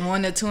 like,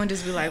 1 or 2 and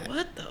just be like,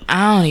 what the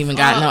I don't even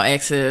got no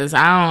exes.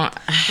 I don't.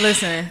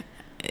 Listen.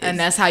 And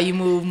that's how you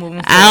moving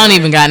forward. I don't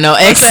even got no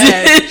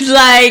exes.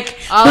 Like,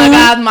 all I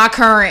got is my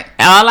current.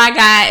 All I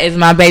got is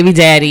my baby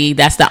daddy.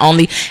 That's the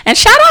only. And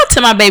shout out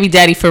to my baby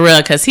daddy for real,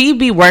 because he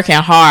be working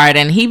hard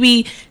and he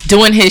be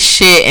doing his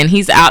shit, and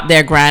he's out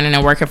there grinding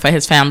and working for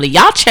his family.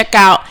 Y'all check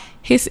out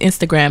his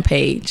Instagram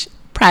page,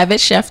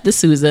 Private Chef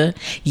D'Souza.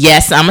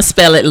 Yes, I'ma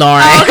spell it,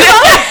 Lauren.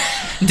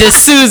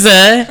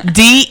 D'Souza,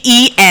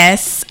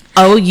 D'Esouza.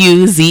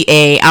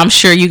 I'm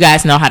sure you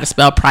guys know how to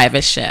spell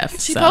Private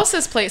Chef. She posts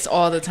his plates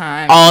all the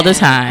time. All the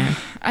time.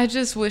 I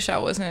just wish I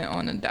wasn't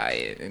on a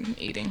diet and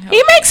eating healthy.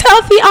 He makes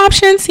healthy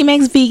options. He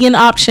makes vegan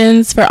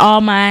options for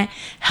all my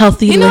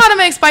healthy. You know how to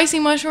make spicy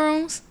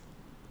mushrooms?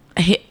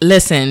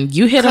 Listen,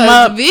 you hit him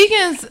up.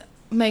 Vegans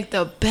make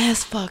the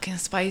best fucking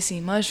spicy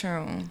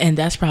mushroom. And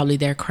that's probably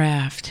their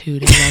craft too.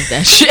 They love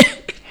that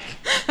shit.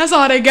 That's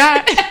all they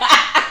got.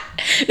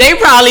 They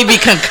probably be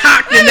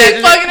concocting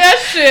that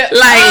shit.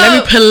 Like, let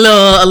me put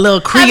a little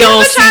Creole. Have you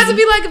ever tried to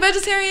be like a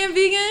vegetarian,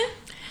 vegan?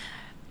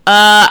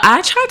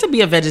 I tried to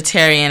be a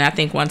vegetarian, I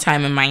think, one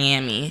time in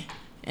Miami.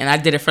 And I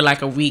did it for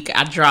like a week.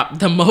 I dropped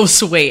the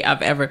most weight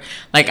I've ever.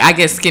 Like, I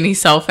get skinny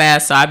so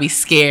fast, so I be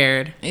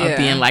scared of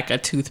being like a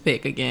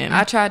toothpick again.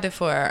 I tried it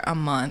for a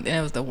month, and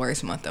it was the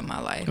worst month of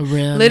my life.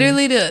 Really?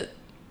 Literally,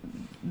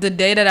 the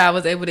day that I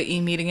was able to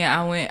eat meat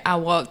again, I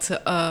walked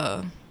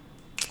to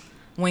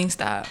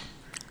Wingstop.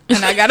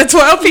 And I got a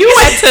 12-piece. You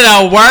went to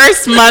the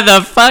worst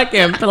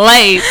motherfucking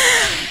place.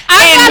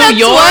 I got a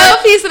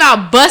 12-piece and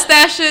I bust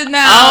that shit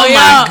now. Oh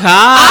my God.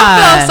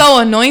 I felt so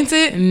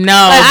anointed. No.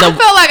 Like, I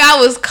felt like I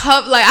was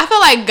cupped. Like, I felt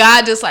like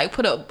God just like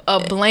put a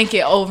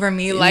blanket over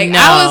me. Like,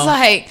 I was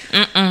like,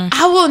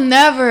 I will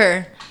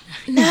never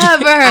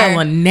I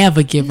will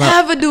never give up.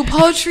 Never do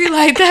poetry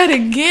like that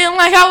again.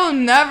 Like, I will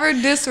never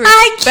disrespect.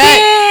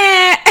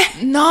 I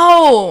can't.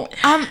 No.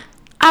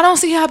 I don't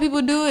see how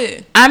people do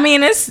it. I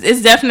mean, it's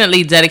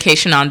definitely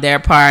dedication on their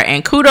part,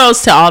 and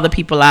kudos to all the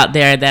people out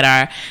there that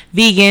are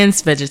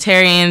vegans,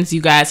 vegetarians.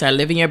 You guys are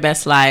living your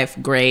best life.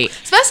 Great.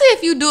 Especially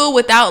if you do it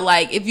without,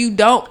 like, if you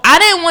don't. I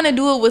didn't want to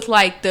do it with,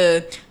 like,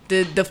 the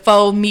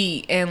faux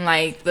meat and,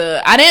 like,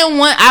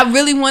 I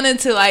really wanted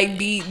to, like,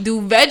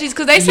 do veggies,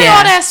 because they say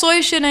all that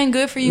soy shit ain't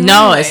good for you.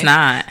 No, anyway. It's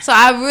not. So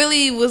I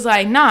really was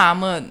like, nah,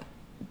 I'm gonna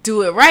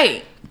do it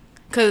right,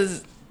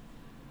 because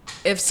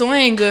if soy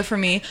ain't good for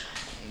me,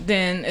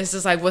 then it's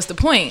just like, what's the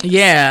point?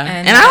 Yeah.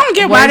 And I don't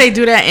get why they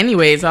do that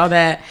anyways. All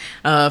that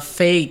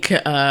fake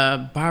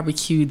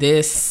barbecue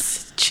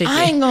this chicken.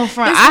 I ain't gonna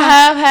front. I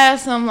have had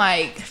some,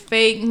 like,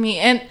 fake meat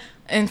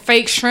and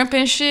fake shrimp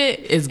and shit.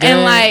 It's good.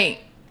 And,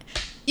 like,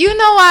 you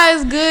know why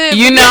it's good?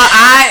 You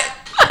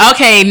know,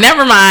 okay,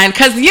 never mind.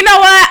 Because you know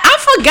what? I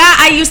forgot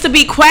I used to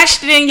be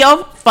questioning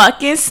your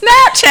fucking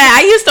Snapchat.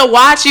 I used to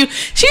watch you.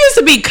 She used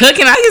to be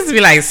cooking. I used to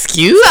be like,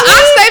 excuse me?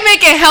 I stay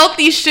making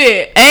healthy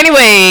shit.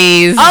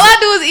 Anyways. All I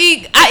do is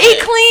eat. I eat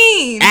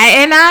clean.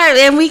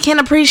 And we can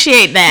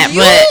appreciate that.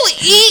 You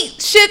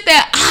eat shit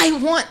that I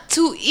want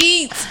to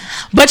eat.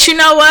 But you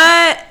know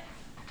what?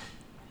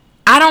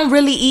 I don't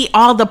really eat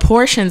all the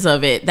portions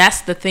of it.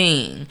 That's the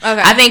thing.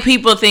 Okay. I think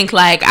people think,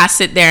 like, I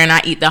sit there and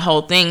I eat the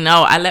whole thing.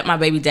 No, I let my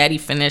baby daddy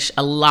finish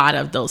a lot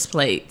of those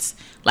plates.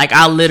 Like,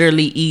 I'll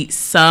literally eat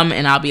some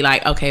and I'll be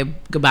like, okay,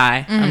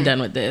 goodbye. I'm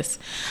done with this.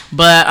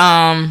 But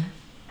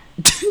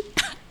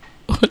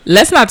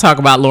let's not talk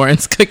about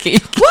Lauren's cooking.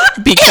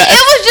 What? Because it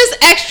was just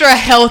extra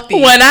healthy.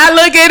 When I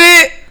look at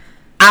it,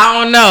 I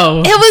don't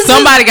know. It was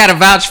somebody got to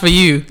vouch for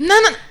you. No.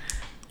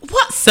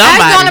 What?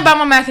 Somebody. Ask Dawn about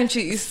my mac and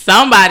cheese.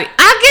 Somebody.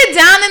 I get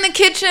down in the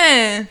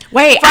kitchen.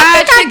 Wait,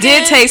 I think I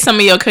did taste some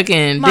of your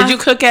cooking. Did you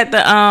cook at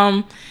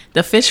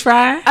the fish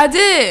fry? I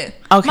did.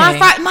 Okay.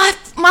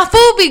 My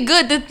food be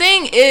good. The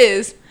thing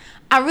is,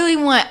 I really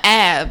want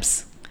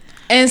abs.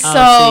 And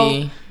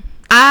so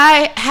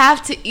I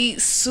have to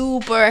eat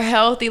super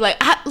healthy. Like,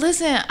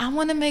 I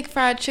want to make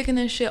fried chicken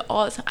and shit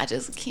all the time. I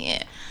just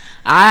can't.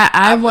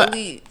 I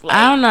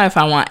don't know if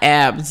I want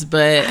abs,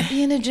 but I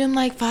be in the gym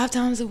like 5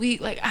 times a week.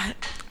 Like,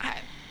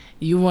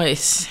 you want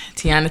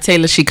Tiana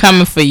Taylor? She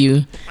coming for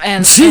you.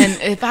 And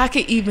if I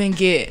could even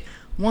get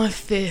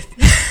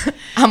 1/5,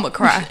 I'ma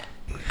cry.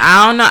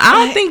 I don't know. I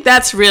don't think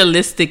that's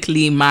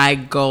realistically my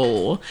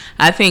goal.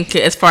 I think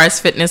as far as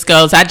fitness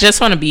goes, I just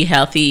want to be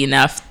healthy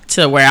enough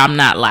to where I'm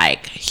not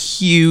like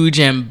huge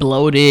and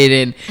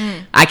bloated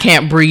and I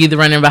can't breathe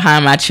running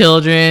behind my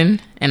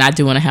children. And I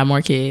do want to have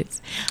more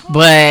kids.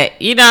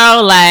 But, you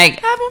know, like...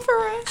 Have them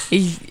for us.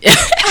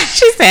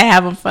 She said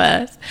have them for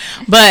us.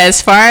 But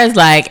as far as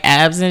like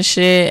abs and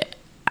shit,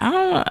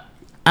 I'm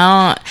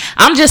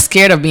just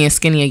scared of being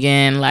skinny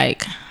again.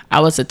 Like... I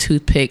was a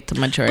toothpick the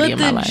majority of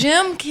my life. But the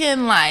gym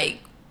can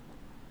like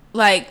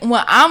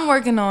what I'm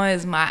working on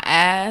is my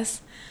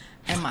ass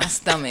and my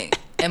stomach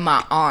and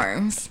my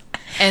arms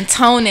and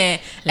toning.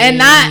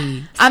 And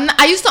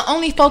I used to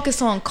only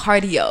focus on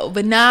cardio,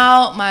 but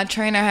now my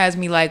trainer has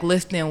me like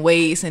lifting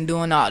weights and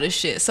doing all this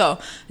shit. So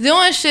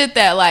doing shit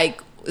that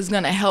like is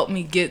gonna help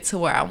me get to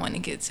where I want to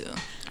get to.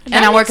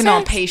 And I'm working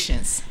on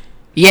patience.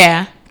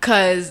 Yeah.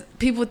 Cause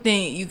people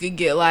think you could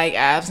get like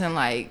abs in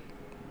like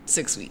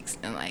 6 weeks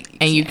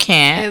and you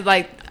can't. It's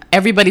like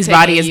everybody's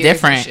body is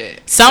different.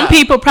 Some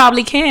people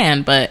probably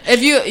can, but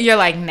if you're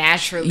like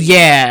naturally,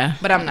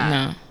 but I'm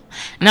not.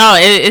 No,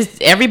 it's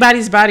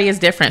everybody's body is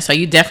different, so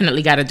you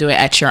definitely got to do it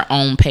at your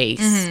own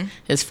pace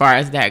as far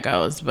as that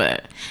goes.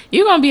 But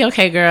you're gonna be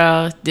okay,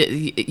 girl.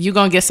 You're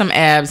gonna get some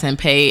abs and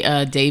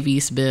pay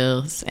Davies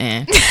bills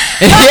and.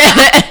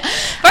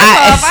 First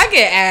off, I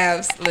get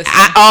abs.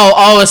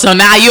 Listen. So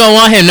now you don't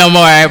want him no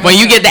more. When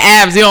you get the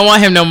abs, you don't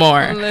want him no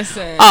more.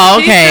 Listen. Oh,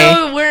 okay. He's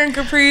still wearing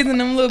capris and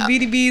them little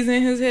BDBs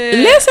in his head.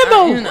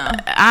 Listen,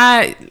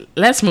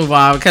 let's move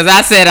on because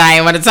I said I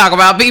ain't want to talk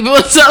about people,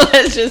 so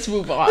let's just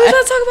move on. What did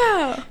I talk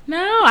about?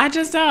 No, I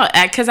just don't.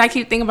 Because I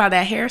keep thinking about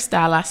that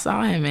hairstyle I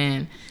saw him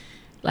in,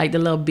 like the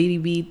little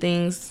BDB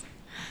things,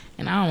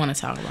 and I don't want to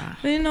talk about it.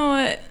 But you know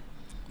what?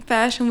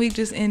 Fashion Week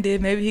just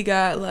ended. Maybe he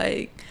got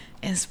like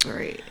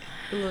inspired.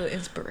 A little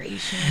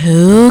inspiration.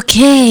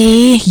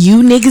 Okay,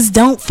 you niggas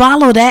don't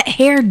follow that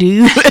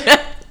hairdo.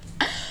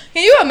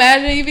 Can you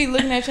imagine you be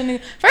looking at your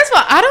nigga? First of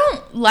all, I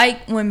don't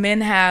like when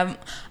men have.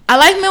 I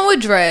like men with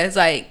dreads.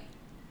 Like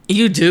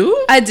you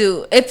do? I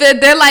do. If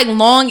they're like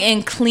long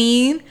and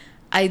clean,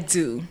 I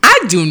do.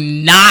 I do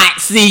not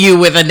see you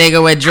with a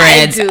nigga with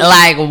dreads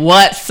like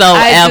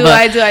whatsoever.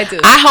 I do.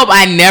 I hope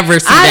I never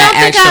see that.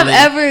 I don't think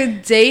I've ever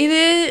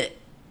dated.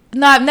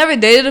 No, I've never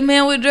dated a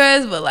man with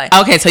dreads, but like.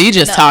 Okay, so you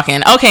just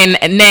talking. Okay,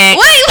 next.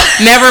 Wait.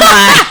 Never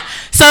mind.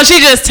 So she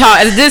just talk.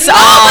 This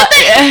all.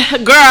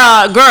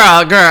 Girl.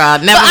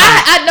 Never mind.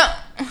 I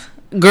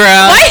know.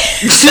 Girl.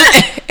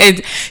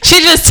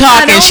 She just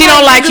talking. She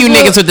don't like you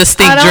niggas with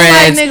distinct dreads.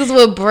 I don't like niggas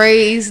with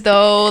braids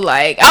though.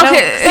 Like,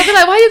 okay. I feel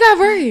like, why you got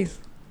braids?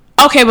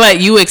 Okay,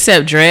 but you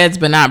accept dreads,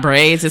 but not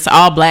braids. It's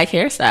all black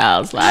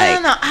hairstyles. Like,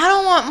 no. I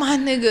don't want my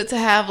nigga to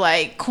have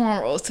like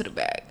cornrows to the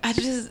back.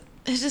 It's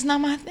just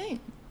not my thing.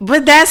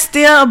 But that's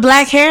still a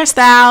black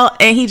hairstyle,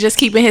 and he just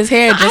keeping his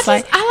hair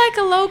I like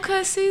a low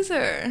cut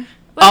Caesar.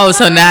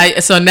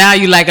 So now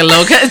you like a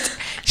low cut.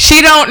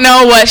 She don't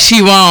know what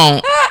she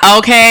want.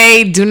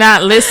 Okay, do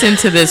not listen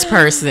to this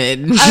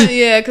person.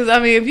 Yeah, because I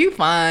mean, if you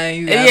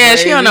fine,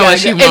 she don't know what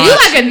she wants. If you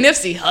like a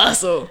Nipsey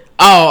Hussle.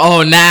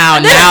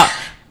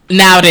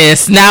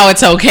 Now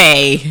it's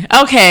okay.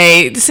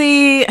 Okay,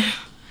 see,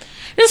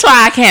 this is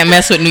why I can't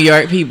mess with New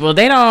York people.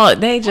 They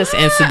just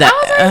instant. I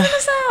was in the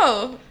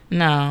South.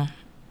 No.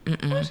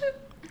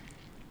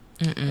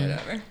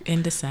 Whatever.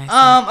 Indecisive.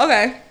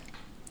 Okay.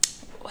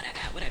 What I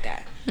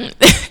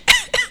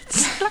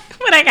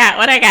got?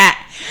 What I got?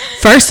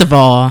 First of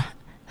all,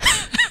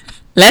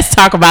 let's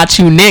talk about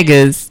you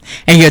niggas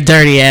and your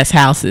dirty ass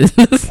houses.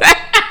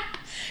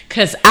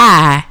 Because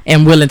I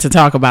am willing to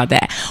talk about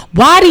that.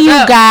 Why do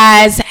you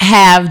guys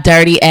have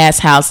dirty ass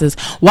houses?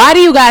 Why do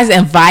you guys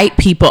invite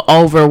people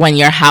over when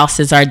your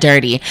houses are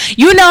dirty?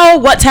 You know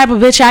what type of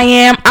bitch I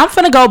am? I'm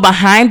finna go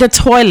behind the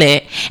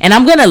toilet and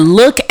I'm gonna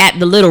look at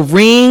the little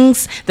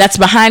rings that's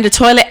behind the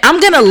toilet.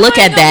 I'm gonna look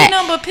at that.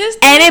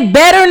 And it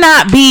better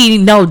not be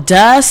no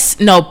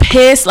dust, no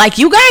piss. Like,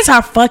 you guys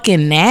are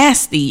fucking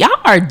nasty. Y'all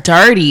are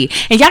dirty.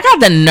 And y'all got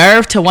the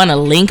nerve to want to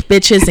link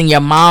bitches in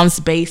your mom's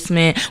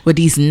basement with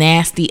these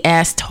nasty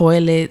ass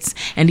toilets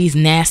and these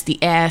nasty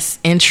ass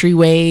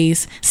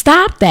entryways.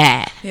 Stop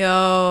that.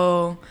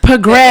 Yo,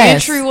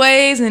 progress. The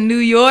entryways in New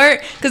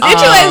York, because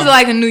entryways are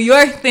like a New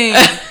York thing.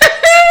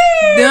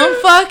 Them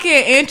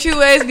fucking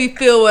entryways be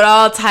filled with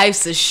all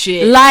types of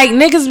shit. Like,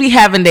 niggas be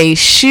having they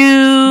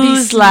shoes,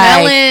 be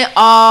smelling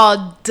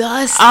all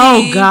dusty.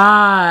 Oh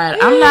God,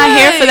 I'm not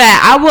here for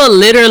that. I will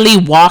literally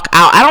walk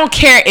out. I don't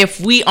care if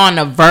we on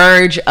the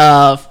verge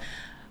of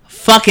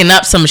fucking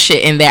up some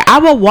shit in there. I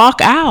will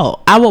walk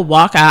out. I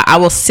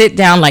will sit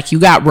down like you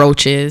got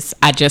roaches.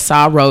 I just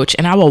saw a roach,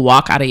 and I will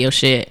walk out of your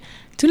shit.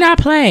 Do not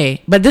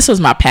play. But this was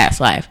my past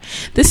life.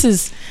 This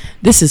is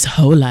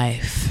whole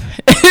life.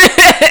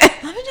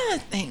 Let me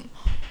just think.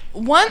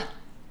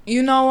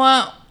 You know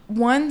what?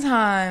 One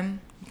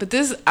time, but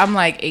I'm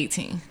like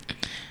 18.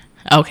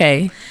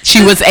 Okay.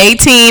 She was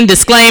 18,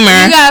 disclaimer.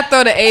 You gotta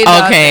throw the age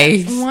out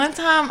Okay. there. One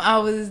time I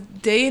was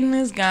dating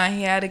this guy,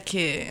 he had a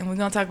kid, and we're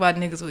gonna talk about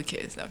niggas with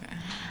kids. Okay.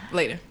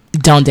 Later.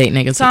 Don't date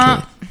niggas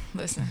with kids.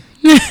 Listen.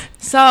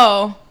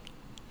 So,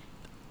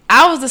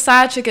 I was the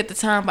side chick at the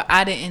time, but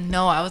I didn't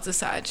know I was the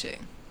side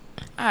chick.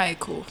 Alright,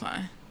 cool,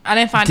 fine. I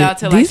didn't find out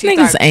till like these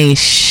niggas ain't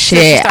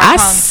shit. I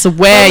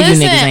swear you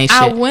niggas ain't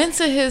shit. I went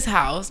to his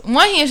house.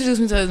 One, he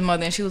introduced me to his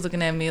mother, and she was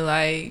looking at me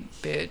like,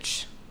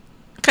 bitch.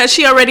 Cause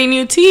she already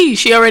knew T.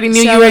 She already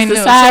knew you as the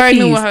side piece. She already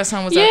knew what her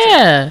son was up to.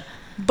 Yeah.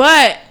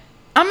 But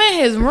I'm in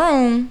his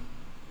room,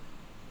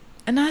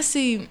 and I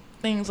see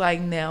things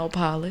like nail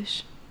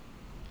polish.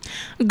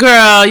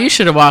 Girl, you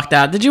should have walked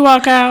out. Did you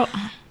walk out?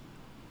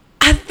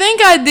 I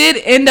think I did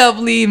end up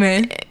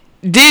leaving.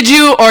 Did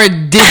you or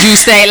did you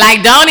stay?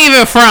 Like, don't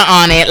even front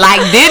on it.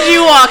 Like, did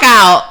you walk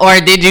out or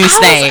did you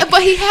stay?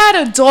 But he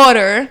had a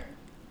daughter.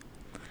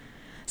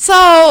 So,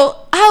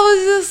 I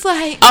was just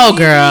like... Oh,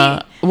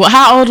 girl. Well,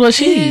 how old was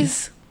she?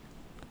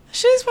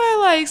 She's probably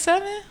like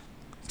 7.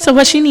 So,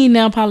 what she need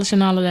nail polish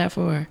and all of that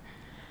for?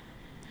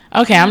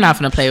 Okay, I'm not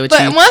gonna play with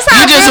you. Once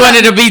you just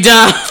wanted to be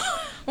done.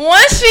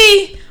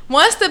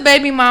 Once the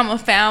baby mama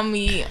found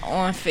me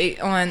on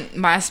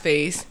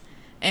MySpace...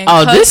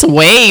 And this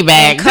way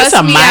back. This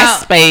a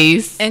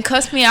MySpace. And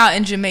cussed me out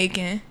in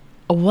Jamaican.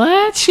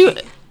 What? She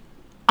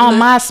on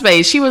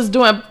MySpace. She was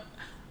doing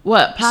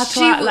what?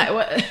 Patois? Like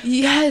what?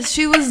 Yes,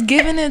 she was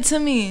giving it to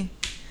me.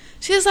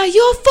 She was like,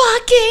 "You're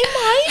fucking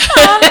my."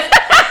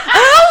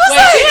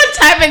 She was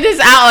typing this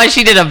out, or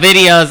she did a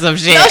video or some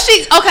shit.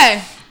 No,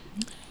 okay.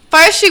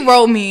 First, she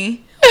wrote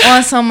me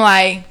on some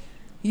like,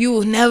 "You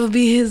will never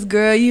be his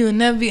girl. You will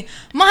never be."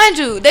 Mind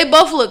you, they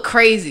both look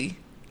crazy.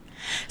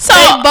 So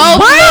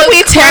why are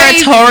we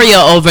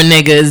territorial over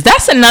niggas?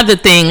 That's another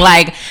thing.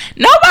 Like,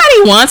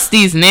 nobody wants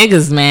these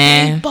niggas,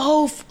 man. They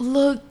both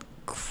look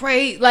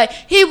great. Like,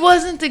 he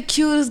wasn't the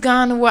cutest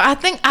guy in the world. I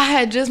think I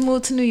had just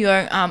moved to New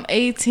York. I'm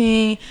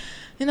 18.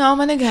 You know,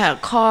 my nigga had a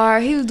car.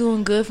 He was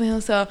doing good for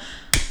himself.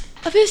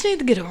 A bitch need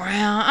to get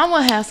around. I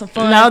want to have some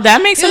fun. No,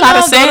 that makes a lot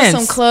of sense. Go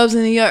to some clubs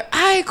in New York.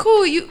 All right,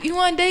 cool. You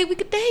want to date? We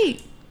could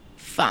date.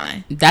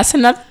 Fine. That's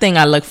another thing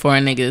I look for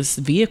in niggas.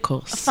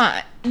 Vehicles.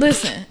 Fine.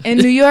 Listen, in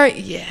New York,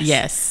 yes.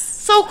 Yes.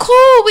 So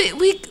cool.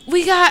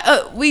 We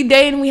got we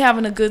dating. We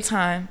having a good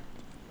time.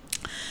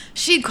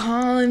 She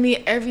calling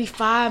me every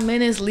 5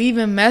 minutes,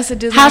 leaving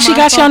messages. How she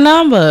got your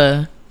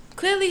number?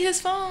 Clearly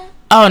his phone.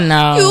 Oh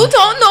no. You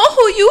don't know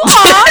who you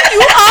are.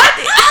 You are.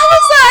 I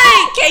was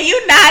like, can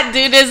you not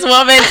do this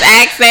woman's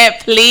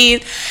accent,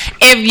 please?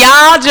 If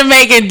y'all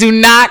Jamaican do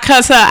not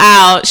cuss her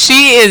out,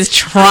 she is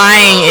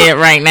trying it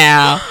right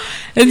now.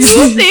 You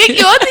think you're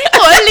the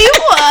only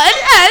one,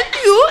 and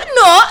you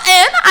know,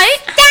 and I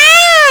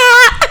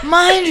can't.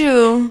 Mind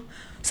you.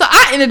 So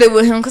I ended it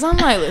with him because I'm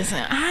like,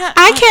 listen,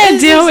 I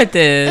can't deal with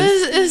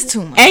this. It's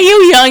too much. And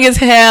you young as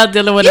hell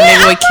dealing with a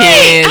nigga with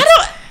kids.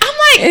 I'm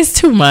like, it's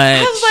too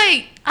much. I was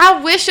like,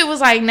 I wish it was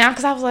like now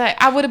because I was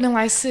like, I would have been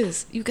like,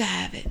 sis, you can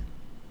have it.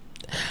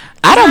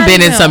 I done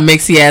been in some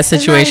mixy ass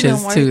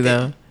situations too,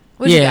 though.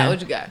 What you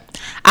got?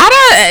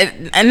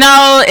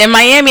 In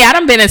Miami, I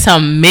done been in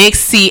some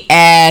mixy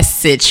ass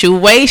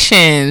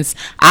situations.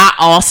 I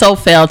also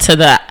fell to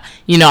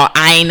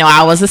I ain't know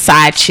I was a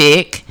side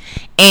chick.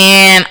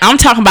 And I'm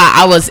talking about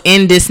I was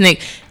in this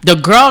nigga. The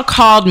girl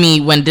called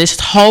me when this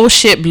whole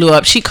shit blew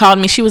up. She called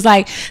me. She was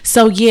like,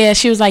 so yeah,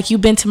 she was like, you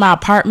been to my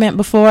apartment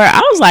before? I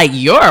was like,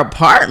 your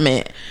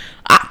apartment?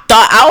 I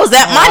thought I was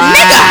at my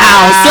nigga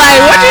house.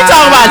 Like, what you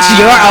talking about,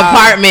 your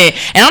apartment?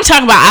 And I'm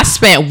talking about I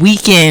spent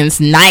weekends,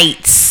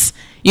 nights.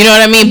 You know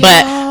what I mean?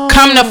 But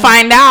come to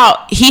find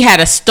out, he had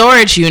a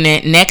storage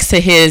unit next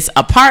to his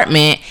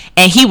apartment,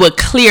 and he would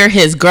clear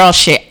his girl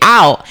shit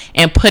out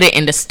and put it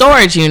in the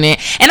storage unit.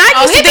 And I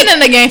just been in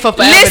the game for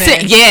forever.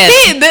 Listen,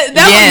 yes, that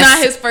was not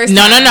his first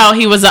time. No.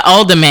 He was an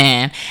older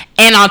man,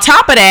 and on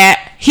top of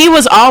that, he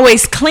was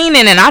always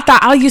cleaning. And I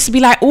thought I used to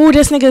be like, "Oh,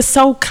 this nigga is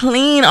so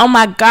clean. Oh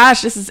my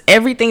gosh, this is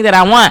everything that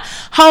I want."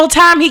 Whole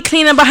time he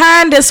cleaning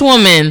behind this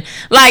woman,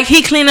 like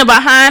he cleaning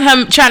behind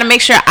her, trying to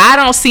make sure I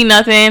don't see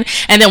nothing.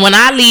 And then when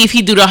I leave,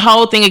 he do the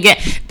whole thing again.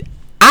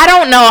 I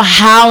don't know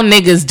how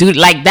niggas do,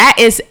 like, that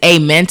is a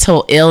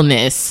mental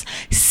illness.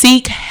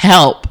 Seek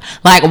help.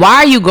 Like, why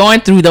are you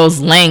going through those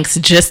lengths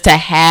just to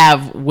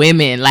have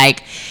women?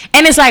 Like,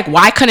 and it's like,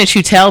 why couldn't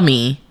you tell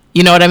me?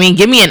 You know what I mean?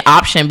 Give me an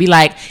option. Be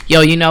like,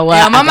 yo, you know what?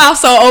 Yeah, my mouth's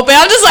so open.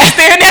 I'm just like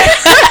staring at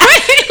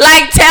it.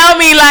 Like, tell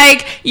me,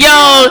 like,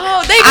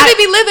 yo, they really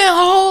be living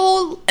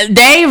whole.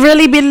 They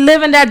really be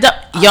living that.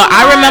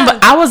 I remember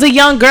I was a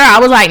young girl. I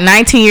was like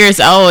 19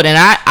 years old, and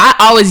I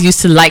always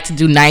used to like to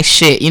do nice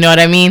shit. You know what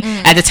I mean?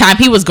 At the time,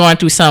 he was going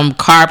through some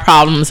car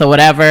problems or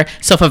whatever.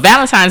 So for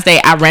Valentine's Day,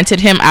 I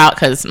rented him out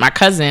because my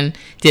cousin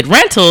did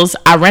rentals.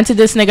 I rented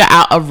this nigga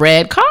out a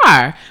red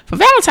car for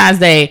Valentine's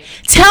Day.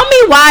 Tell me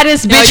why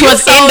this bitch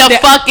was in the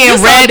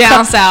fucking red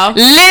down south.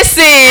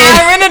 Listen,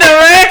 I rented a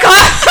red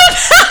car.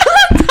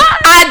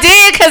 I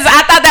did because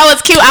I thought that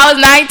was cute. I was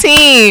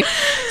 19.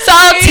 So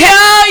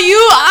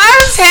you are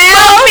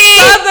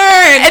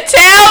Southern.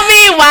 Tell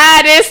me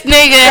why this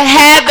nigga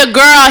had the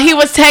girl. He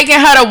was taking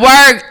her to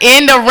work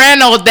in the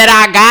rental that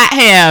I got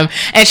him,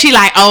 and she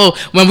like, oh,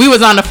 when we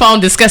was on the phone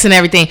discussing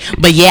everything.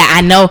 But yeah,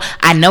 I know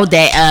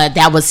that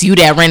that was you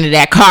that rented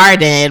that car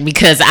then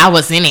because I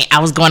was in it. I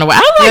was going to work.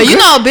 I was like, you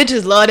know,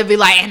 bitches love to be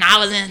like, and I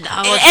was in the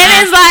whole time,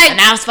 and it's like, and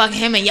I was fucking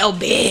him in your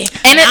bed.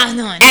 And at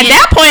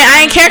that point,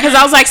 I didn't care because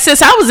I was like,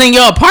 sis, I was in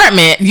your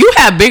apartment. You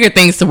have bigger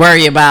things to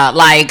worry about.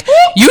 Like,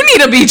 you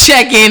need to be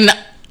checking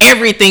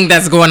everything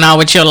that's going on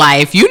with your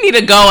life. You need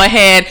to go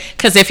ahead,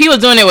 because if he was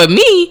doing it with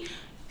me,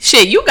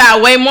 shit, you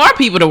got way more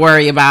people to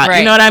worry about. Right.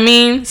 You know what I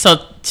mean? So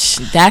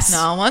that's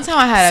one time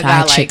I had a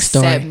guy like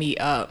set me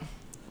up.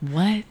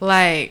 What?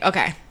 Like,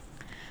 okay,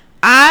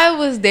 I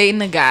was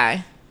dating a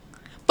guy,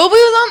 but we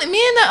was on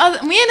me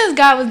and this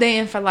guy was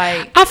dating for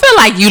like. I feel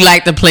like you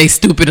like to play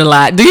stupid a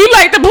lot. Do you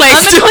like to play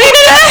stupid?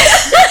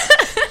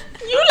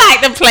 You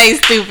like to play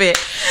stupid.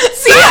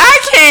 See, I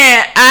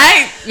can't.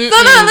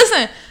 No,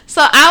 listen.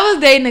 So I was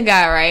dating a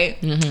guy,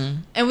 right?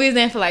 Mm-hmm. And we was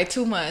dating for like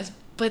 2 months.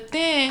 But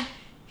then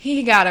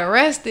he got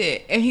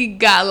arrested and he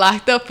got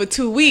locked up for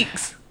 2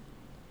 weeks.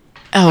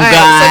 Oh, right,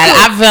 God. So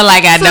I feel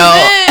like I know.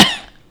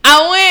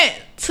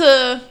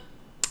 Then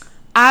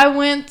I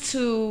went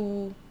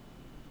to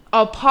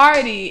a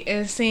party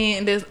and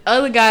seen this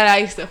other guy that I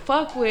used to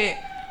fuck with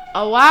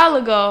a while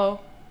ago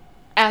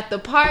at the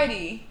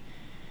party.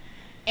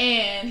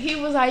 And he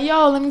was like,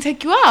 yo, let me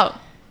take you out.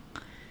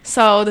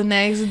 So the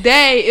next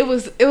day, it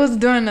was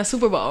during the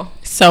Super Bowl.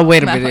 So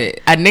wait a minute.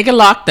 A nigga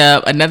locked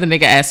up, another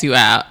nigga asked you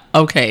out.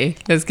 Okay,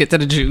 let's get to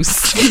the juice.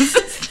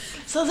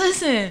 So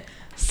listen.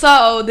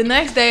 So the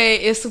next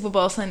day is Super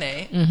Bowl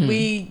Sunday. Mm-hmm.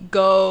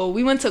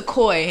 We went to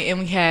Koi and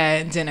we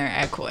had dinner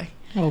at Koi.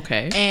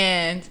 Okay.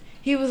 And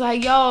he was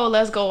like, yo,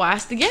 let's go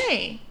watch the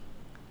game.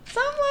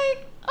 So I'm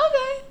like,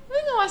 okay,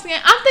 we're gonna watch the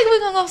game. I'm thinking we're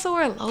gonna go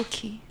somewhere low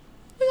key.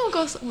 We're gonna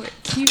go somewhere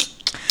cute.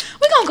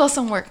 We're gonna go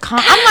somewhere calm.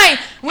 I'm like,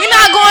 we're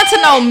not going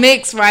to no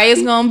mix, right?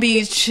 It's gonna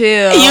be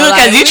chill.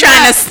 Because you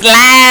trying to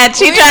slide.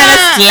 She trying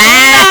to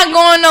slide. We're not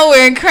going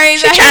nowhere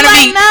crazy. She trying to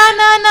be. Nah.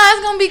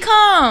 It's gonna be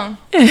calm.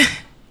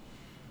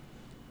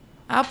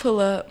 I pull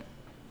up.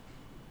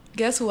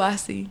 Guess who I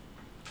see?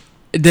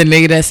 The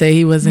nigga that said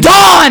he wasn't.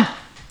 Dawn!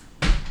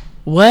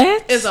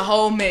 What? It's a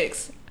whole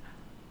mix.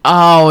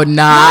 Oh,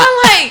 nah. I'm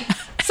like,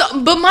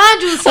 but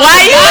mind you,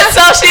 why you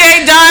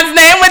associate Dawn's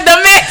name with the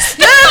mix?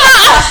 No.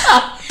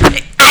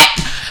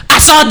 I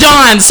saw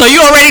Dawn, so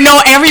you already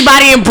know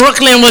everybody in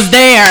Brooklyn was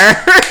there.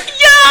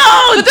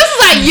 Yo! But this is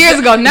like years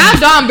ago. Now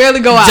Dawn barely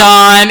go out.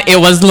 Dawn, it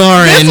was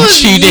Lauren.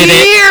 She did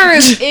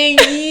it.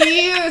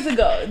 Years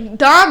ago.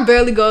 Dawn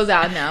barely goes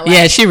out now. Like,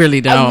 yeah, she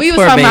really don't. We was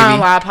Poor talking baby.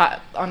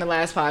 about on the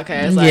last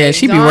podcast. Like, yeah,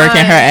 she be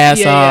working her ass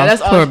off. Yeah,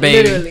 that's Poor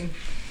baby. Literally.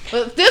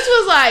 But this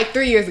was like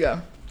 3 years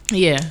ago.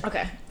 Yeah.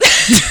 Okay.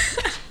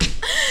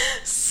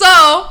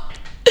 So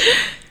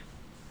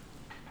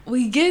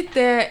we get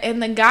there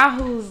and the guy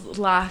who's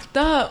locked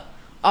up,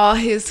 all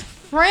his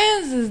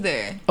friends is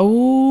there.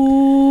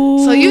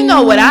 Oh. So you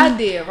know what I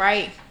did,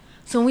 right?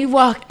 So we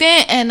walked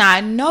in and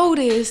I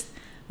noticed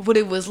what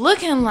it was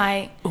looking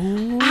like.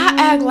 Ooh. I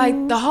act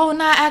like the whole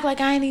night, act like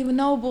I ain't even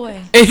know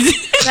boy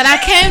that I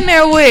came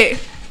there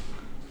with.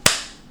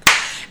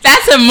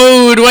 That's a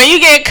mood. When you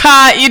get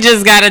caught, you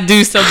just gotta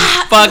do some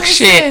fuck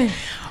shit.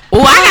 Oh,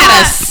 I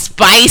got a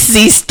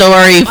spicy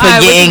story for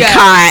getting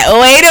caught.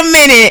 Wait a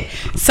minute.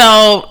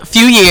 So, a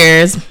few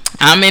years,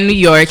 I'm in New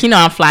York. You know,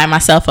 I'm flying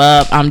myself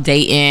up. I'm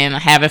dating,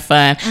 having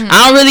fun. Mm-hmm.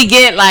 I don't really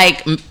get,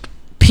 like,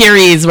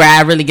 periods where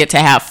I really get to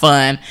have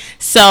fun.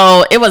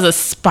 So, it was a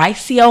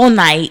spicy old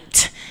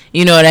night.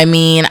 You know what I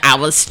mean? I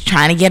was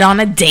trying to get on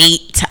a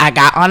date. I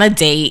got on a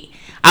date.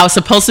 I was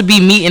supposed to be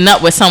meeting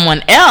up with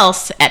someone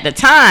else at the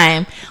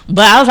time,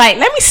 but I was like,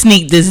 let me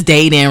sneak this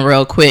date in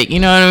real quick.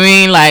 You know what I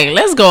mean? Like,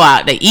 let's go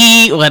out to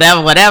eat,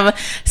 whatever.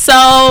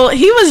 So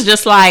he was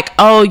just like,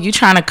 oh, you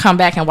trying to come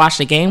back and watch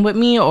the game with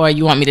me, or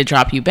you want me to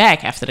drop you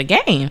back after the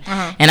game?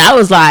 Uh-huh. And I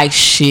was like,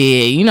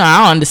 shit, you know,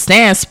 I don't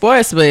understand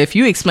sports, but if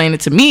you explain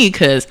it to me,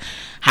 because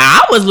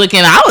how I was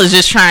looking, I was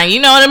just trying, you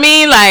know what I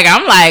mean? Like,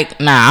 I'm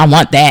like, nah, I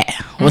want that.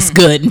 What's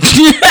good?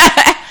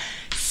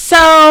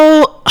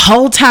 So,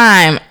 whole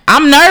time,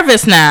 I'm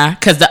nervous now,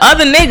 because the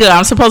other nigga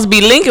I'm supposed to be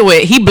linking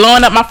with, he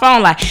blowing up my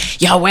phone like,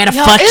 yo, where the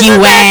fuck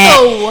you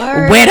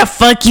at? Where the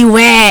fuck you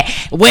at?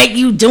 What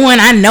you doing?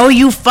 I know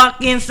you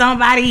fucking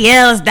somebody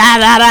else, da.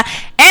 And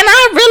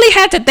I really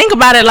had to think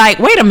about it like,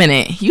 wait a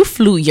minute, you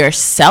flew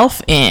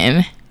yourself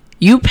in.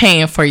 You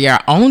paying for your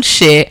own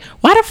shit.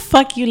 Why the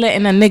fuck you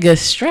letting a nigga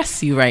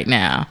stress you right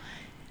now?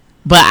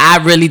 But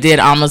I really did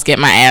almost get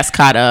my ass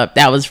caught up.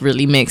 That was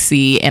really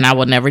mixy, and I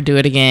will never do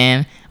it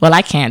again. Well,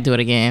 I can't do it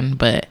again,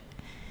 but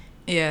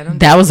yeah,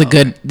 that was a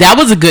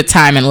good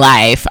time in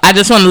life. I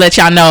just want to let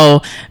y'all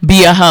know,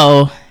 be a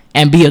hoe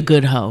and be a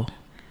good hoe.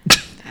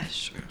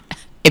 That's true.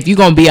 If you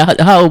gonna be a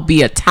hoe,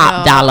 be a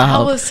top dollar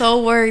hoe. I was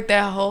so worried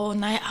that whole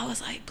night. I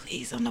was like,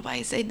 please don't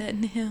nobody say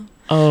nothing to him.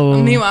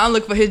 Oh. Meanwhile, I'm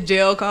looking for his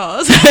jail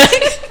calls.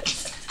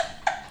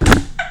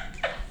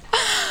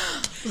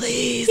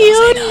 Please,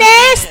 you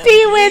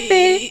nasty with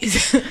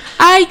it.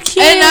 I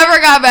can't. It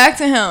never got back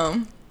to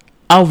him.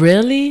 Oh,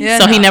 really? Yeah,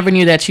 so he never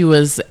knew that you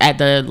was at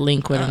the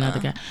link with another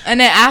guy. And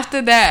then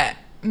after that,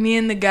 me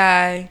and the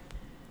guy,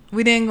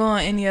 we didn't go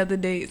on any other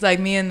dates. Like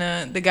me and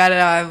the guy that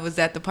I was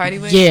at the party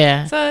with.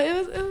 Yeah. So it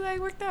was like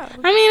worked out.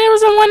 I mean, it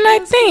was a one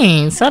night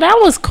thing, cool. So that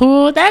was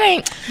cool. That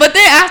ain't. But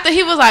then after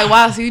he was like,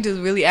 "Wow, so you just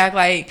really act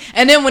like."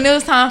 And then when it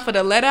was time for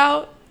the let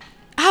out,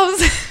 I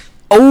was.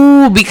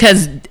 Oh,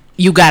 because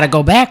you got to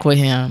go back with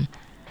him.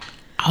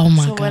 Oh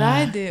my god. So what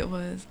I did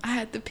was I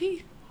had to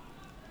pee.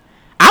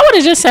 I would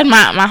have just said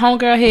my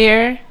homegirl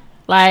here,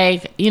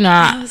 like, you know.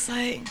 I was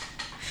like,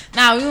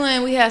 nah,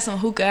 we had some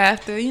hookah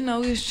after, we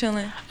was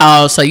chilling.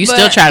 Oh, so you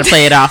still try to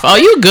play it off. Oh,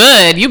 you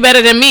good. You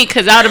better than me,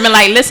 because I would have been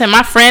like, listen,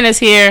 my friend is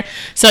here,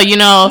 so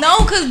No,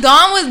 because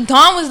Dawn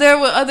was there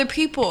with other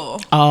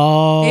people.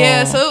 Oh.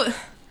 Yeah, so it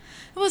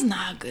was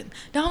not good.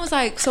 Dawn was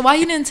like, so why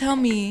you didn't tell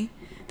me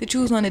that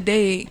you was on a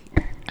date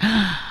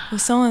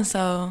with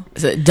so-and-so?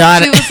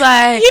 Dawn, she was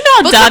like,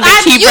 Dawn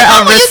the keeper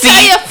of receipts. You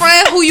tell your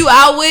friend who you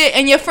out with,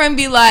 and your friend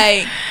be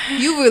like,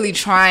 you really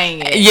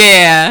trying it.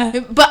 Yeah.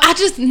 But I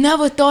just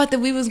never thought that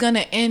we was going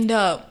to end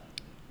up.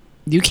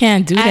 You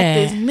can't do at that.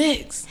 This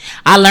mix.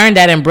 I learned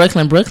that in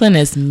Brooklyn. Brooklyn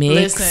is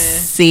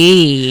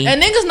mixy.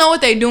 And niggas know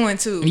what they doing,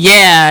 too.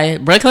 Yeah,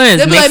 Brooklyn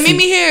is mixy. They be like, meet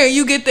me here.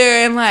 You get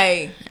there and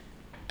like...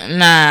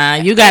 Nah,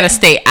 you gotta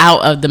stay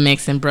out of the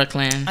mix in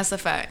Brooklyn. That's a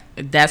fact.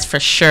 That's for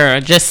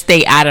sure. Just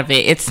stay out of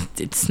it.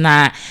 It's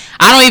not.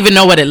 I don't even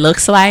know what it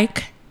looks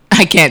like.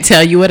 I can't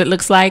tell you what it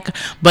looks like,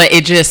 but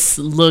it just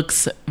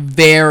looks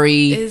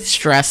very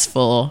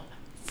stressful.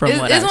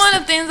 It's one of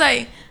the things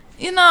like,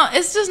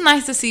 it's just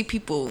nice to see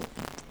people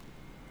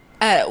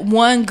at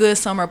one good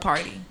summer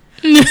party.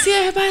 See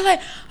everybody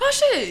like, oh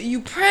shit, you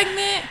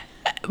pregnant?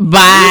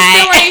 Bye. You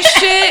still ain't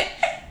shit.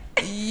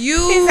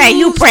 He's like,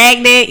 you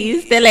pregnant,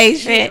 you still ain't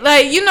shit.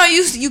 Like,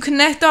 you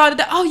connect all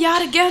the, oh,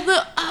 y'all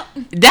together.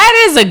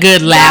 That is a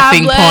good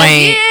laughing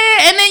point.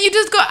 Yeah, and then you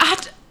just go,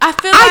 I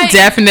feel like. I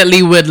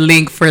definitely would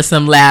link for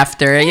some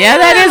laughter. Yeah,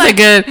 that is like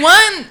a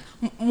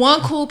good.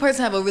 One cool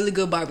person have a really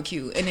good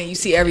barbecue, and then you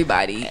see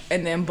everybody,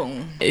 and then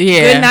boom.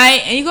 Yeah. Good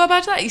night, and you go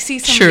about your life. You see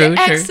some of your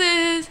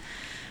exes.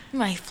 You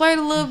might flirt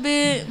a little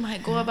bit,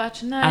 might go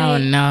about your night. Oh,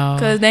 no.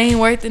 Because they ain't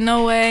worth it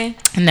no way.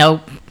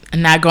 Nope.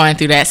 I'm not going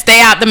through that.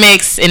 Stay out the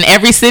mix. In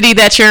every city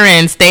that you're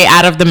in, stay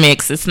out of the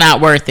mix. It's not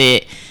worth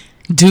it.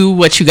 Do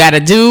what you gotta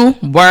do.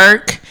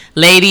 Work.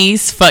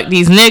 Ladies, fuck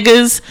these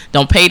niggas.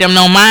 Don't pay them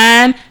no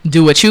mind.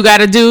 Do what you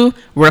gotta do.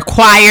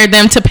 Require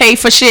them to pay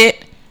for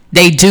shit.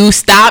 They do.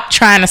 Stop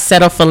trying to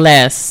settle for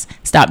less.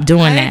 Stop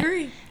doing that. I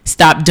agree.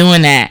 Stop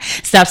doing that.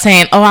 Stop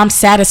saying, oh, I'm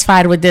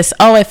satisfied with this.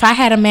 Oh, if I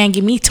had a man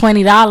give me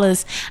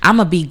 $20, I'm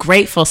gonna be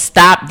grateful.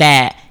 Stop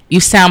that. You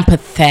sound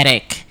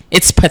pathetic.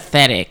 It's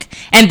pathetic.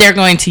 And they're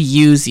going to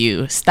use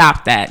you.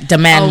 Stop that.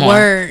 Demand more.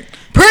 Word.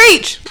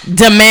 Preach.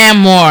 Demand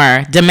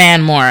more.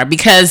 Demand more.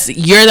 Because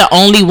you're the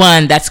only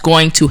one that's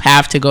going to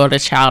have to go to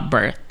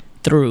childbirth.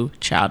 Through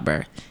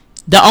childbirth.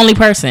 The only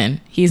person.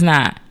 He's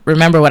not.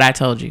 Remember what I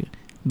told you.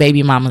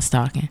 Baby mama's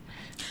talking.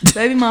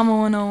 Baby mama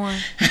 101.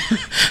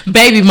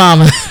 Baby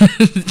mama.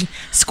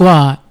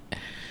 Squad.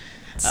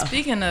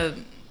 Speaking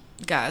of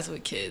guys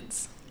with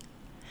kids.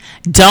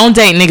 Don't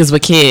date niggas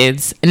with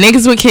kids.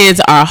 Niggas with kids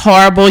are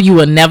horrible. You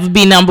will never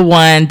be number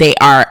one. They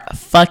are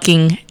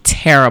fucking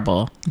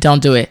terrible.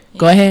 Don't do it. Yeah.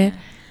 Go ahead.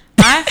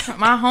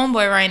 My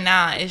homeboy right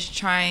now is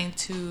trying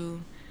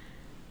to,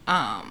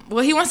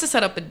 he wants to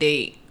set up a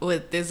date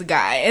with this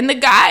guy. And the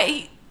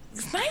guy,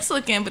 he's nice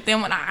looking, but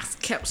then when I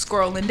kept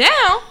scrolling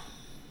down.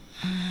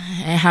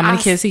 And how many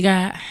kids he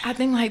got? I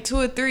think like 2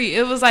 or 3.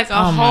 It was like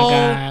a whole. Oh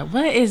my God.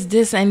 What is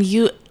this? And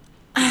you,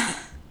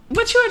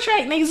 but you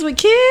attract niggas with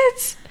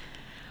kids?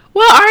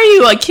 Well, are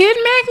you a kid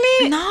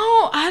magnet?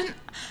 No,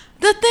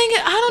 the thing is,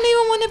 I don't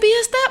even want to be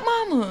a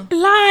stepmama.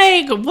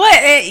 Like, what?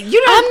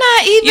 I'm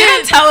not even. You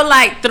done told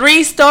like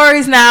 3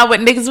 stories now with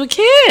niggas with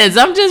kids.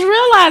 I'm just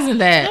realizing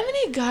that. How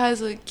many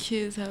guys with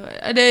kids have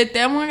I did?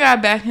 That one guy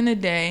back in the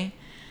day.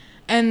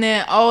 And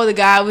then, the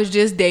guy was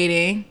just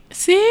dating.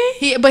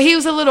 See? But he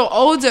was a little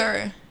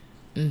older.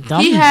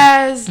 He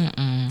has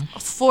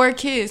 4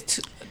 kids.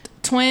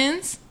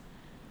 Twins,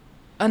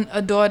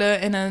 a daughter,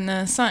 and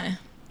a son.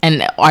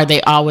 And are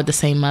they all with the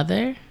same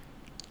mother?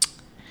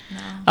 No.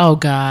 Oh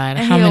God!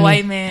 And he a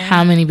white man.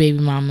 How many baby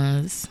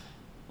mamas?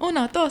 1,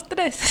 2,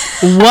 3.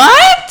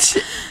 What?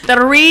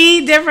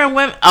 3 different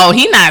women? Oh,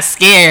 he not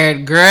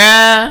scared,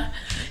 girl.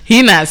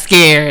 He not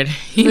scared.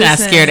 He not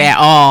scared at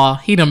all.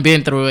 He done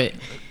been through it.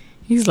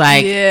 He's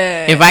like,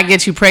 if I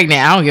get you pregnant,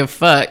 I don't give a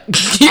fuck.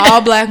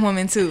 All black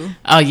women too.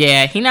 Oh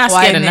yeah, he not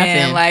scared of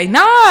nothing. Like,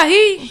 nah,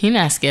 he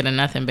not scared of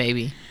nothing,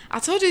 baby. I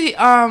told you,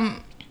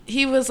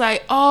 he was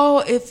like,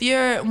 oh,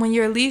 when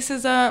your lease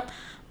is up,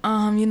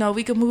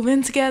 we could move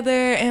in together,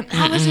 and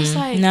I was just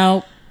like,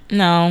 no.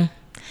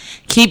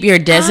 Keep your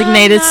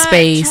designated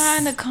space.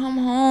 I'm trying to come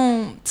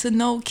home to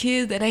no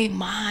kids that ain't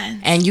mine.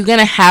 And you're going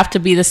to have to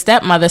be the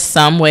stepmother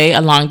some way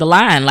along the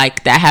line.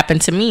 Like, that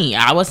happened to me.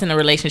 I was in a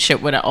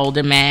relationship with an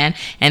older man,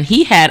 and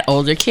he had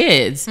older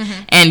kids.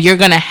 Mm-hmm. And you're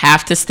going to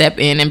have to step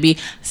in and be...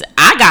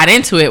 I got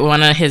into it with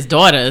one of his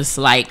daughters,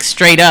 like,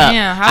 straight up.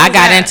 Yeah, I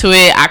got into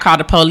it. I called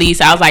the police.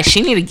 I was like,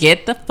 she need to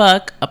get the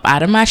fuck up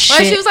out of my shit.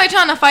 But she was, like,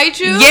 trying to fight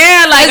you?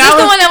 Yeah, like... Is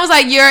this the one that was,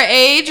 like, your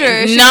age?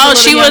 Or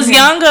she was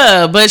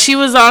younger. But she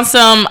was on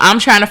some... I'm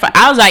trying to fight.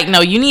 I was like,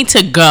 no, you need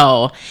to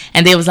go.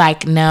 And they was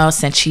like, no,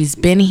 since she's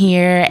been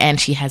here and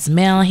she has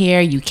mail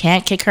here, you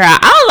can't kick her out.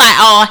 I was like,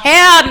 oh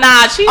hell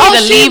nah, she need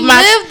to leave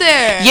lived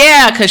there.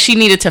 Yeah, because she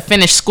needed to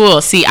finish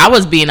school. See, I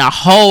was being a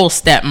whole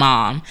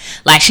stepmom.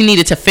 Like, she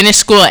needed to finish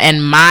school,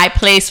 and my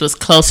place was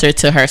closer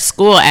to her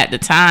school at the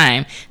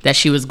time that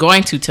she was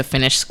going to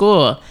finish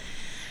school.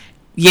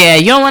 Yeah,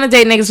 you don't want to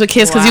date niggas with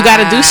kids because you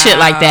got to do shit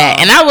like that.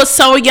 And I was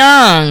so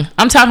young.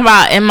 I'm talking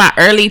about in my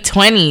early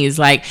 20s.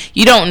 Like,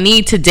 you don't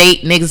need to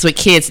date niggas with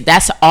kids.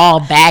 That's all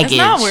baggage. It's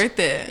not worth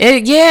it.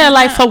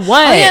 Like, for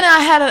what? Oh, yeah,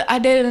 and I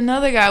dated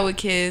another guy with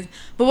kids.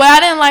 But what I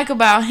didn't like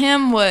about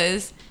him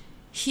was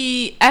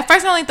at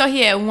first I only thought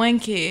he had one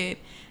kid.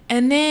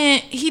 And then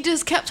he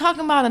just kept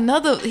talking about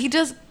another. He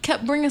just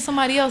kept bringing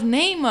somebody else's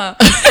name up.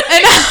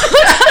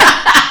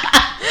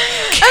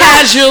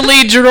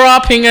 Casually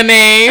dropping a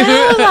name. And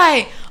I was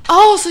like,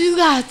 oh, so you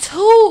got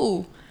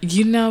two.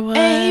 You know what?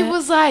 And he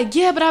was like,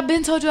 yeah, but I've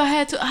been told you I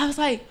had two. I was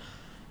like,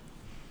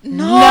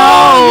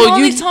 no, you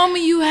only told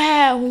me you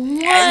had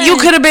one. You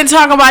could have been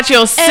talking about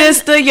your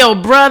sister, your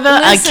brother,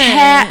 a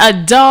cat,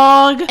 a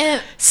dog.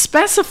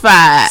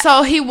 Specify.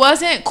 So he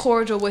wasn't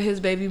cordial with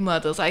his baby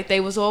mothers. Like, they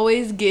was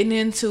always getting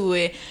into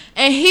it.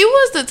 And he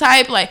was the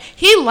type, like,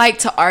 he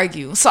liked to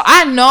argue. So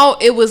I know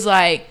it was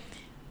like,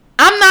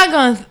 I'm not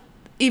going to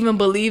even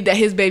believe that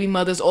his baby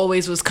mothers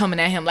always was coming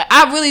at him. Like,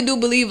 I really do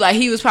believe, like,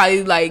 he was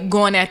probably, like,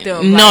 going at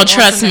them. No, like,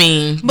 trust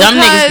me. Them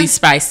niggas be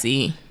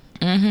spicy.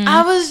 Mm-hmm.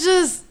 I was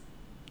just...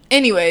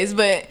 Anyways,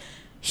 but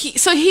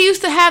he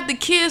used to have the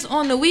kids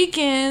on the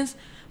weekends,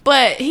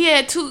 but he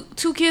had two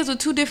kids with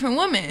two different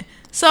women.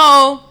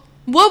 So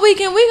what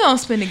weekend we gonna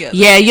spend together?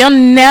 Yeah, you'll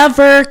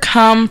never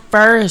come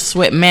first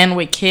with men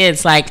with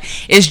kids. Like,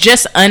 it's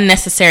just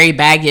unnecessary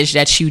baggage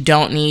that you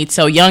don't need.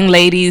 So young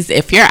ladies,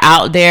 if you're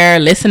out there,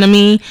 listen to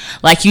me.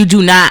 Like, you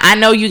do not, I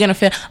know you're gonna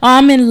feel, oh,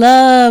 I'm in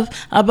love,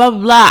 blah blah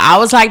blah. I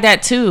was like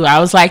that too. I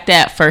was like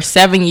that for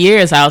 7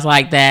 years. I was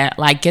like that.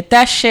 Like, get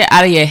that shit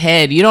out of your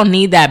head. You don't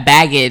need that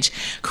baggage.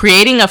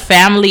 Creating a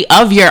family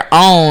of your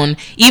own,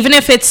 even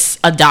if it's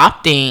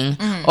adopting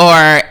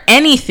or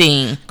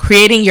anything,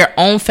 creating your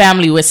own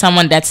family with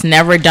someone that's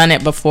never done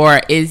it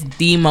before is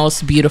the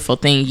most beautiful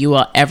thing you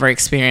will ever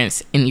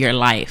experience in your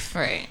life.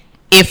 Right.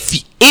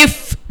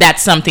 If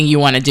that's something you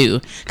want to do,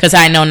 because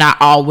I know not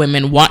all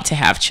women want to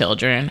have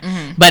children,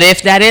 but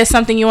if that is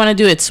something you want to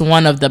do, it's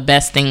one of the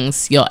best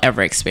things you'll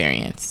ever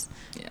experience.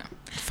 Yeah.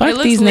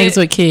 Fuck these niggas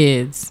with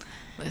kids.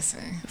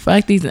 Listen.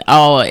 Fuck these.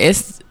 Oh,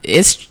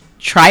 it's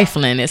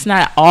trifling. It's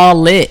not all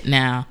lit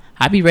now.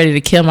 I be ready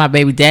to kill my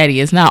baby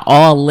daddy. It's not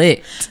all lit.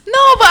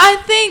 No, but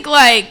I think,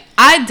 like,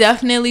 I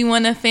definitely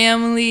want a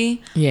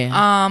family. Yeah.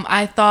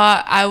 I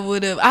thought I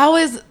would have. I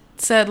always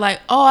said, like,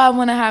 oh, I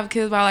want to have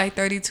kids by, like,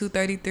 32,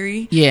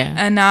 33. Yeah.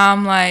 And now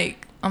I'm,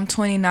 like, I'm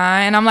 29.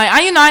 And I'm like,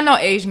 I know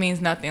age means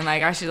nothing.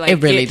 Like, I should, like,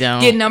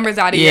 get numbers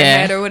out of your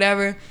head or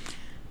whatever.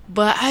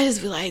 But I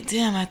just be like,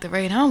 damn, at the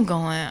rate I'm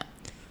going,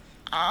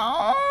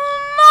 oh,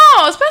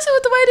 no. Especially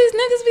with the way these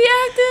niggas be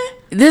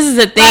acting. This is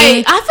the thing.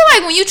 Like, I feel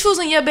like when you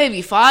choosing your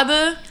baby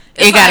father,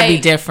 it gotta be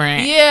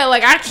different. Yeah,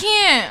 like, I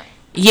can't.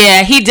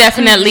 Yeah, he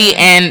definitely,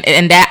 and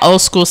that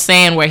old school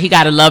saying where he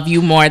gotta love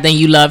you more than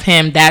you love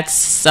him, that's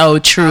so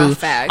true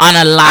on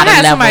a lot of levels. I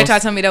had somebody try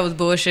to tell me that was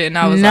bullshit, and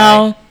I was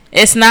no,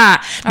 it's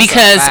not.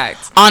 Because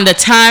on the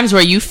times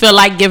where you feel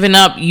like giving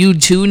up, you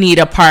do need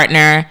a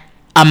partner,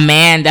 a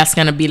man that's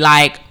gonna be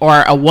like,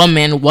 or a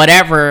woman,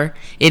 whatever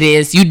it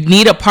is, you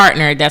need a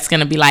partner that's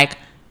gonna be like,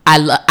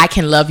 I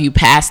can love you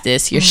past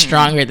this. You're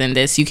stronger than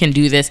this. You can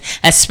do this,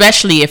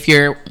 especially if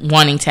you're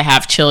wanting to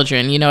have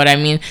children. You know what I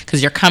mean?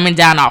 Because you're coming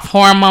down off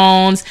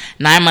hormones,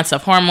 9 months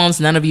of hormones.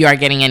 None of you are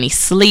getting any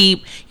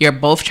sleep. You're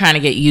both trying to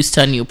get used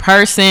to a new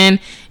person.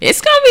 It's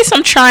going to be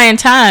some trying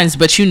times,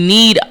 but you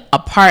need a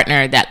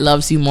partner that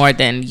loves you more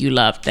than you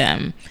love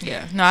them.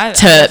 Yeah. No,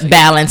 to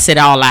balance it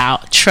all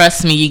out.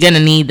 Trust me, you're going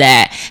to need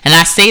that. And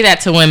I say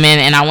that to women,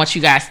 and I want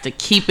you guys to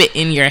keep it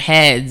in your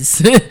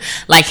heads.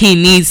 Like, he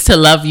needs to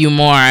love you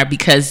more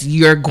because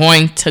you're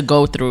going to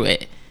go through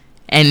it.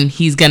 and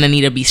he's gonna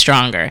need to be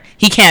stronger.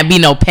 He can't be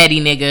no petty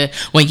nigga.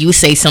 When you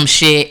say some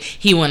shit,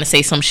 he want to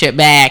say some shit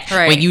back.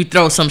 Right. When you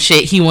throw some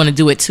shit, he want to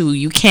do it too.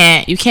 You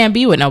can't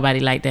be with nobody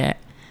like that.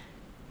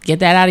 Get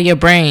that out of your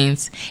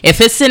brains. If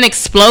it's an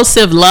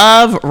explosive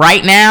love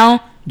right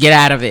now, get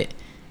out of it.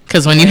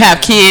 Because when you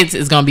have kids,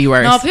 it's going to be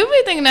worse. No, people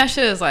be thinking that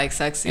shit is, like,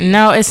 sexy.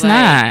 No, it's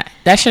not.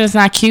 That shit is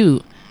not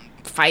cute.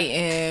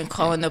 Fighting,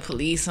 calling the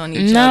police on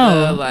each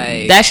other.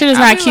 Like, that shit is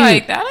not cute.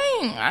 Like,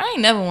 I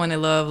ain't never wanted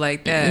love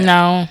like that.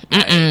 No.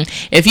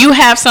 If you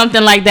have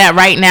something like that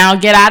right now,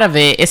 get out of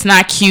it. It's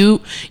not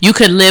cute. You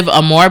could live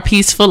a more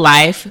peaceful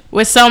life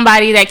with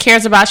somebody that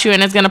cares about you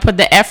and is going to put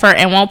the effort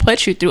and won't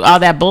put you through all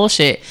that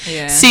bullshit.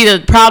 Yeah. See,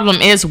 the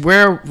problem is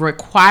we're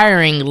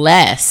requiring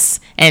less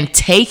and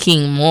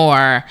taking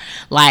more,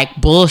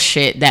 like,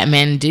 bullshit that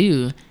men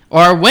do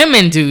or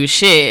women do.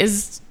 Shit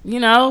is,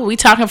 we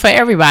talking for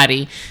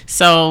everybody.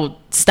 So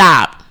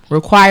stop.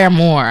 Require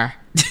more.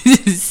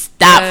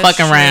 Stop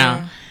fucking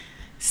around.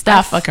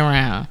 Stop fucking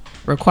around.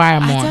 Require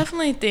more. I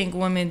definitely think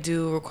women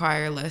do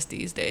require less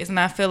these days, and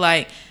I feel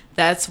like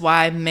that's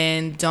why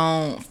men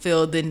don't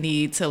feel the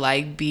need to,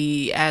 like,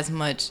 be as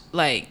much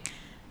like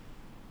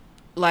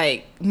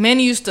men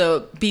used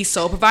to be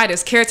sole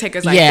providers,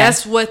 caretakers. Like,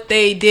 that's what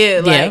they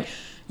did. Like,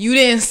 you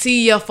didn't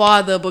see your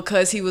father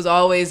because he was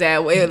always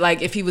at work,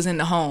 like, if he was in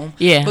the home.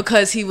 Yeah.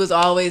 Because he was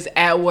always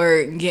at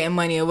work getting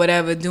money or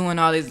whatever, doing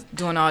all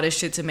this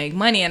shit to make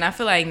money. And I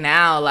feel like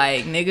now,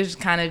 like, niggas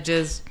kind of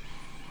just,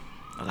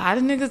 a lot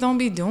of niggas don't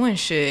be doing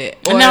shit.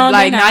 Or,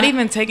 not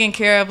even taking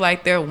care of,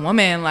 like, their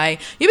woman. Like,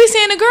 you be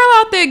seeing a girl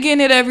out there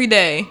getting it every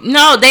day.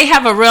 No, they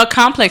have a real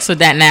complex with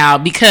that now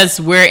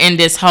because we're in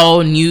this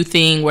whole new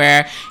thing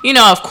where,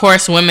 of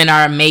course, women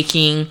are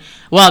making...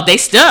 Well,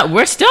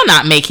 we're still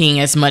not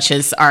making as much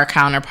as our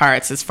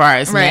counterparts as far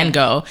as men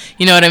go.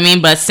 You know what I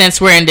mean? But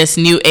since we're in this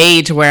new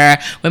age where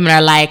women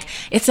are like,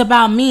 it's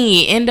about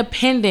me,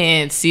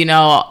 independence,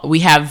 we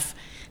have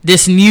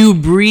this new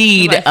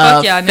breed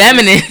of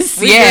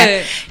feminists.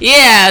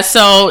 Yeah.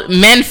 So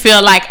men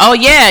feel like, oh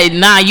yeah,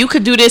 nah, you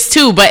could do this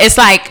too. But it's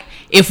like,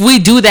 if we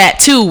do that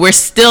too, we're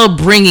still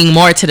bringing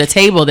more to the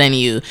table than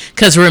you.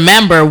 Because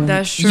remember,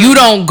 you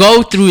don't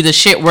go through the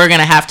shit we're going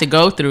to have to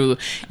go through.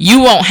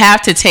 You won't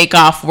have to take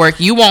off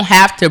work. You won't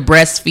have to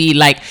breastfeed.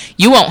 Like,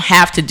 you won't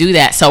have to do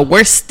that. So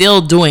we're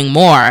still doing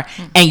more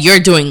and you're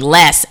doing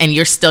less and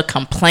you're still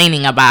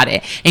complaining about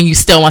it. And you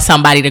still want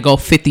somebody to go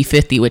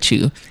 50-50 with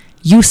you.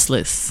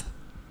 Useless.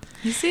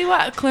 You see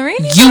what? Clarine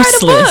needs to write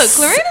a book.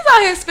 Clarine is out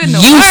here spitting the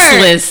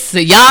useless. Word.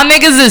 Y'all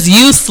niggas is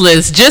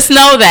useless. Just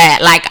know that.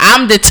 Like,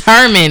 I'm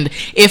determined.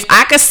 If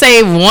I could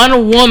save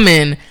one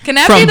woman. Can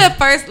that be the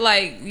first,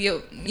 like,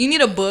 you need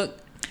a book?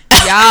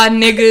 Y'all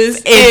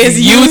niggas is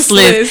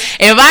useless.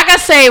 If I could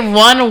save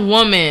one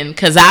woman,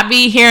 because I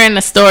be hearing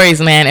the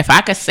stories, man. If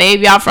I could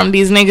save y'all from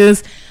these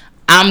niggas,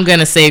 I'm going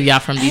to save y'all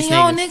from these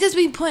niggas. Niggas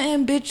be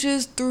putting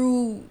bitches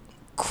through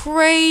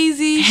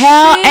crazy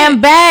hell shit. And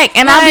back,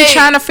 and I be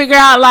trying to figure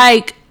out,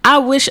 like, I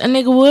wish a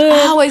nigga would.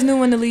 I always knew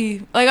when to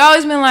leave. Like, I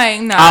always been like,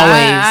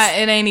 nah,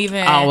 it ain't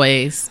even.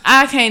 Always.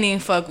 I can't even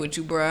fuck with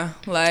you, bruh.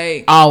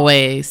 Like,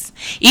 always.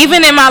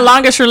 Even in my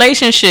longest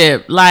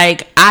relationship,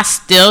 like, I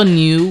still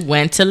knew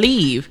when to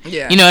leave.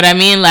 Yeah. You know what I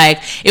mean?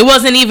 Like, it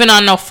wasn't even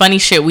on no funny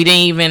shit. We didn't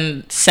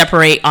even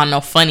separate on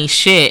no funny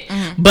shit.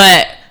 Mm-hmm.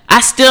 But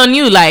I still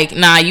knew, like,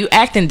 nah, you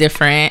acting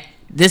different.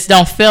 This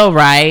don't feel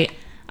right.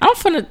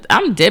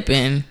 I'm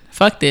dipping.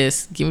 Fuck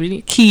this. Give me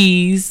the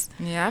keys.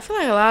 Yeah, I feel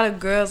like a lot of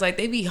girls, like,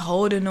 they be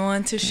holding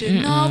on to shit.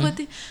 Mm-mm. No,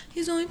 but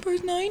he's the only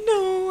person I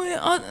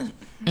know.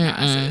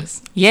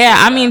 Yeah,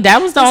 I mean,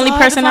 that was the only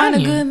person I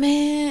knew. A good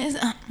man.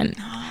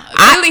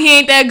 Really, he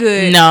ain't that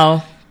good.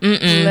 No.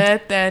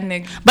 Let that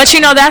nigga. But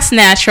that's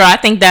natural. I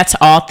think that's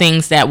all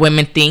things that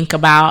women think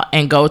about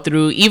and go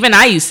through. Even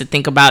I used to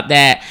think about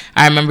that.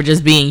 I remember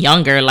just being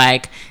younger,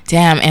 like,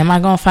 damn, am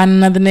I gonna find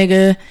another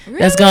nigga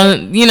that's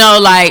gonna,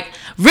 like,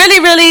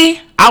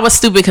 really, I was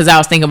stupid because I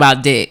was thinking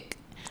about dick.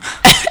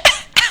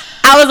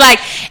 I was like,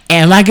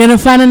 am I gonna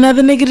find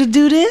another nigga to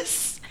do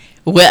this?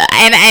 Well,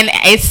 and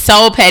it's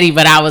so petty,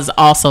 but I was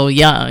also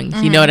young.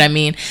 You know what I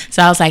mean?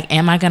 So I was like,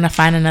 am I gonna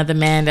find another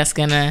man that's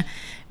gonna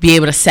be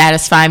able to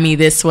satisfy me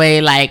this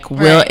way? Like,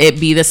 will it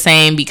be the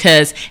same?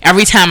 Because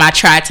every time I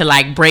try to,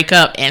 like, break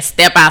up and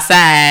step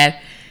outside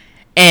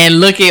and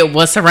look at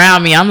what's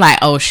around me, I'm like,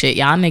 oh shit,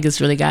 y'all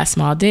niggas really got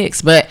small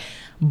dicks. But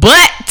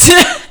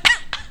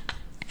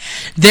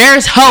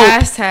there's hope.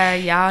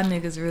 Hashtag y'all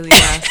niggas really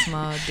got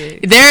small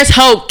dicks. There's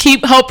hope.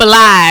 Keep hope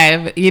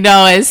alive.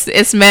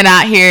 It's men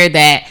out here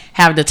that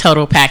have the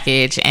total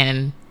package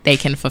and they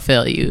can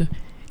fulfill you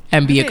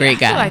and be a great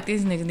guy. I feel like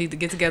these niggas need to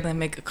get together and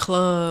make a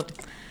club.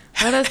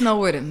 Let us know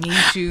where to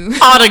meet you.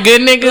 All the good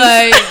niggas.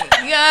 Like,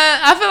 yeah,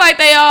 I feel like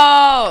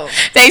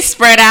they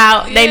spread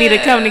out. Yeah. They need to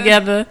come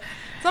together.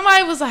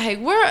 Somebody was like,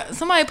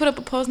 somebody put up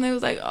a post and they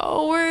was like,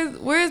 oh,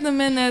 where's the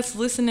men that's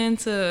listening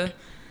to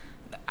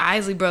the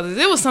Isley Brothers?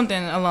 It was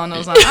something along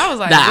those lines. I was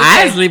like, the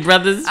Isley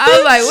Brothers. I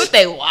was like, what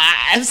they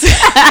wives?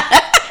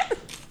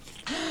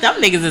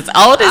 Them niggas is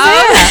old as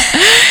hell.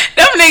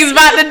 Them niggas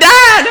about to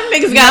die. Them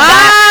niggas got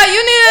die.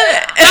 You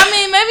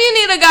need maybe you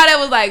need a guy that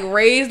was like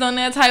raised on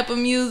that type of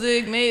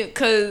music, maybe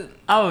because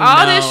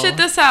all this shit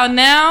that's out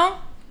now,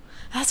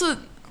 that's what.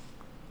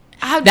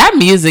 That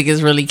music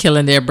is really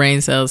killing their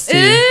brain cells too.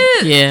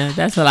 It is. Yeah,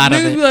 that's a lot of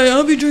it. Be like,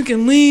 I'll be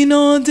drinking lean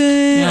all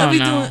day.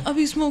 I'll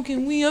be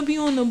smoking weed. I'll be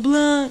on the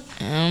block.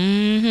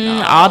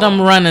 No. All them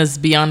runners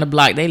be on the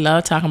block. They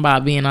love talking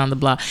about being on the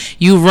block.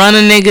 You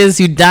running niggas,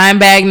 you dime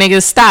bag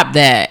niggas. Stop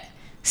that.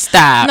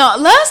 Stop. No,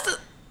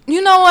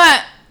 you know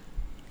what?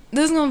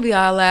 This is gonna be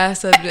our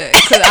last subject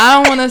because I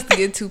don't want us to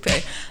get too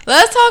paid.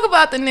 Let's talk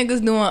about the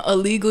niggas doing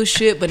illegal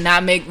shit but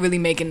not really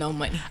making no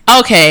money.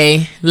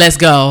 Okay, let's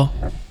go.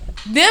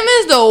 Them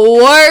is the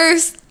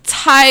worst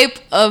type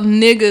of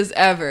niggas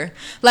ever.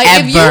 Like,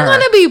 if you're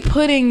gonna be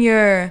putting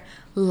your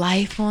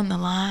life on the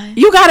line,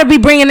 you gotta be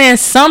bringing in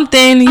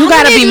something. You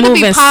gotta be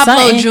moving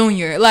Pablo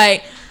Jr.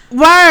 Like,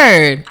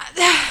 word.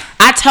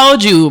 I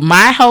told you,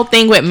 my whole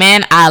thing with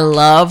men, I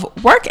love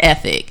work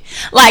ethic.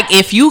 Like,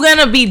 if you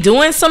gonna be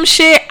doing some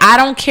shit, I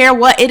don't care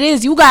what it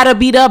is. You gotta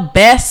be the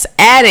best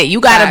at it.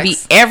 You gotta be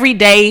every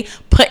day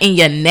putting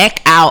your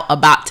neck out,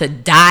 about to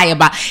die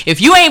about.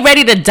 If you ain't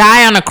ready to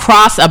die on a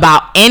cross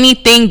about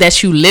anything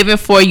that you living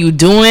for, you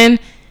doing,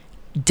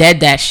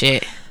 dead that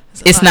shit.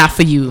 It's not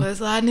for you.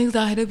 There's a lot of niggas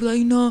out here that be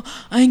like,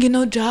 I ain't get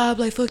no job.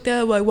 Like, fuck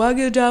that. Like, why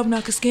get a job when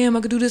I could scam?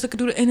 I could do this, I could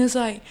do that. And it's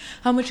like,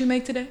 how much you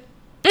make today?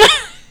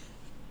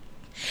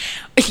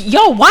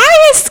 Yo, why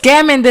is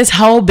scamming this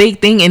whole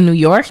big thing in New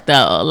York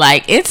though?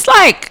 Like, it's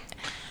like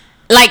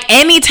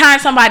anytime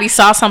somebody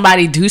saw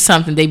somebody do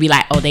something, they be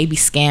like, oh, they be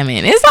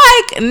scamming. It's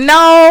like,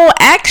 no,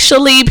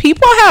 actually,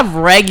 people have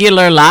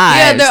regular lives.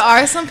 Yeah, there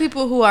are some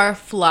people who are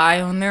fly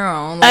on their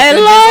own,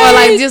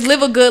 or just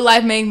live a good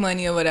life, make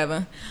money or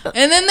whatever.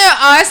 And then there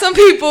are some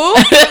people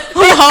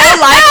who whole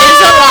life is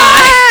a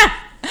lie.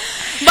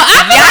 But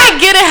I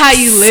get it how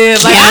you live.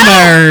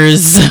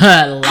 Scammers,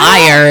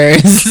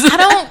 liars. I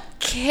don't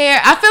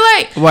care. I feel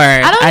like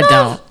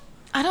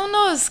I don't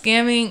know if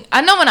scamming.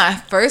 I know when I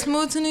first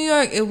moved to New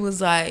York, it was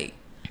like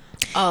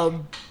a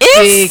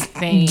big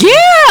thing.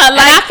 Yeah,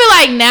 like I feel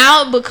like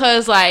now,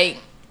 because like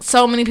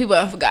so many people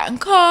have gotten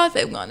caught,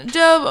 they've gone to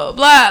jail, blah, blah,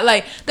 blah.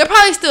 Like, they're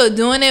probably still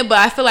doing it, but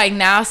I feel like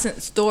now,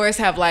 since stores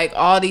have like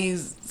all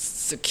these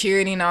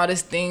security and all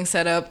this thing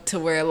set up to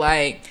where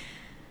like,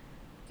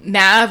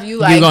 now if you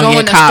like go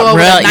in the store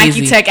with a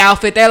Nike Tech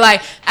outfit, they're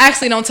like,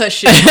 actually don't touch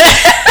shit.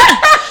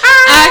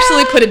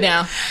 Actually put it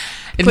down.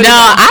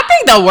 I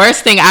think the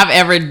worst thing I've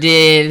ever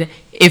did,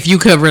 if you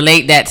could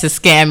relate that to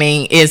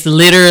scamming, is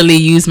literally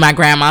use my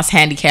grandma's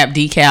handicap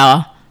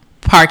decal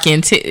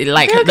parking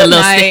like the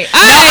little stick.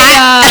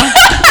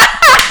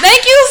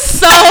 Thank you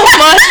so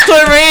much,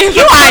 Clarine.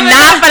 You are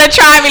not gonna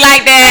try me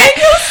like that.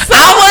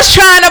 I was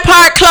trying to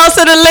park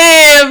closer to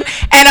Liv,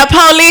 and a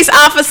police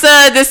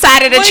officer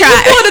decided to try.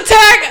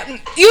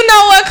 You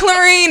know what,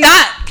 Clarine?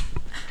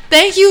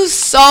 Thank you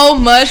so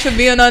much for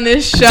being on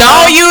this show.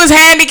 Don't use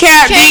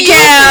handicap decals.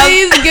 Can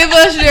you please give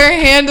us your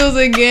handles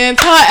again?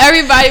 Tell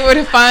everybody where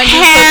to find you.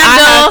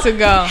 I have to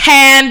go.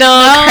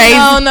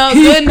 No.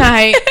 Good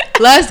night.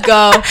 Let's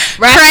go.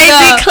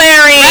 Crazy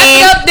Clarine. Wrap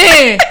it up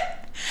then.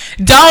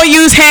 Don't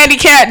use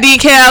handicap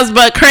decals,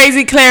 but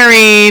Crazy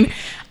Clarine.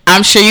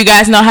 I'm sure you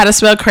guys know how to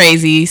spell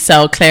crazy.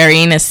 So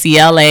Clarine is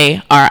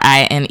CLARINE.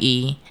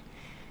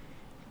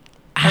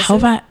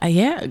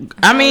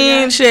 I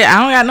mean, shit,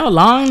 I don't got no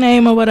long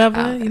name or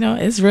whatever.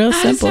 It's real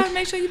simple. I just have to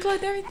make sure you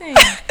plugged everything.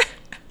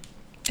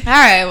 All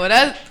right,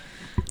 well,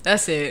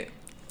 that's it.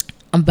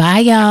 Bye,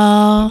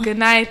 y'all. Good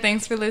night.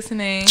 Thanks for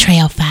listening.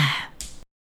 Trail 5.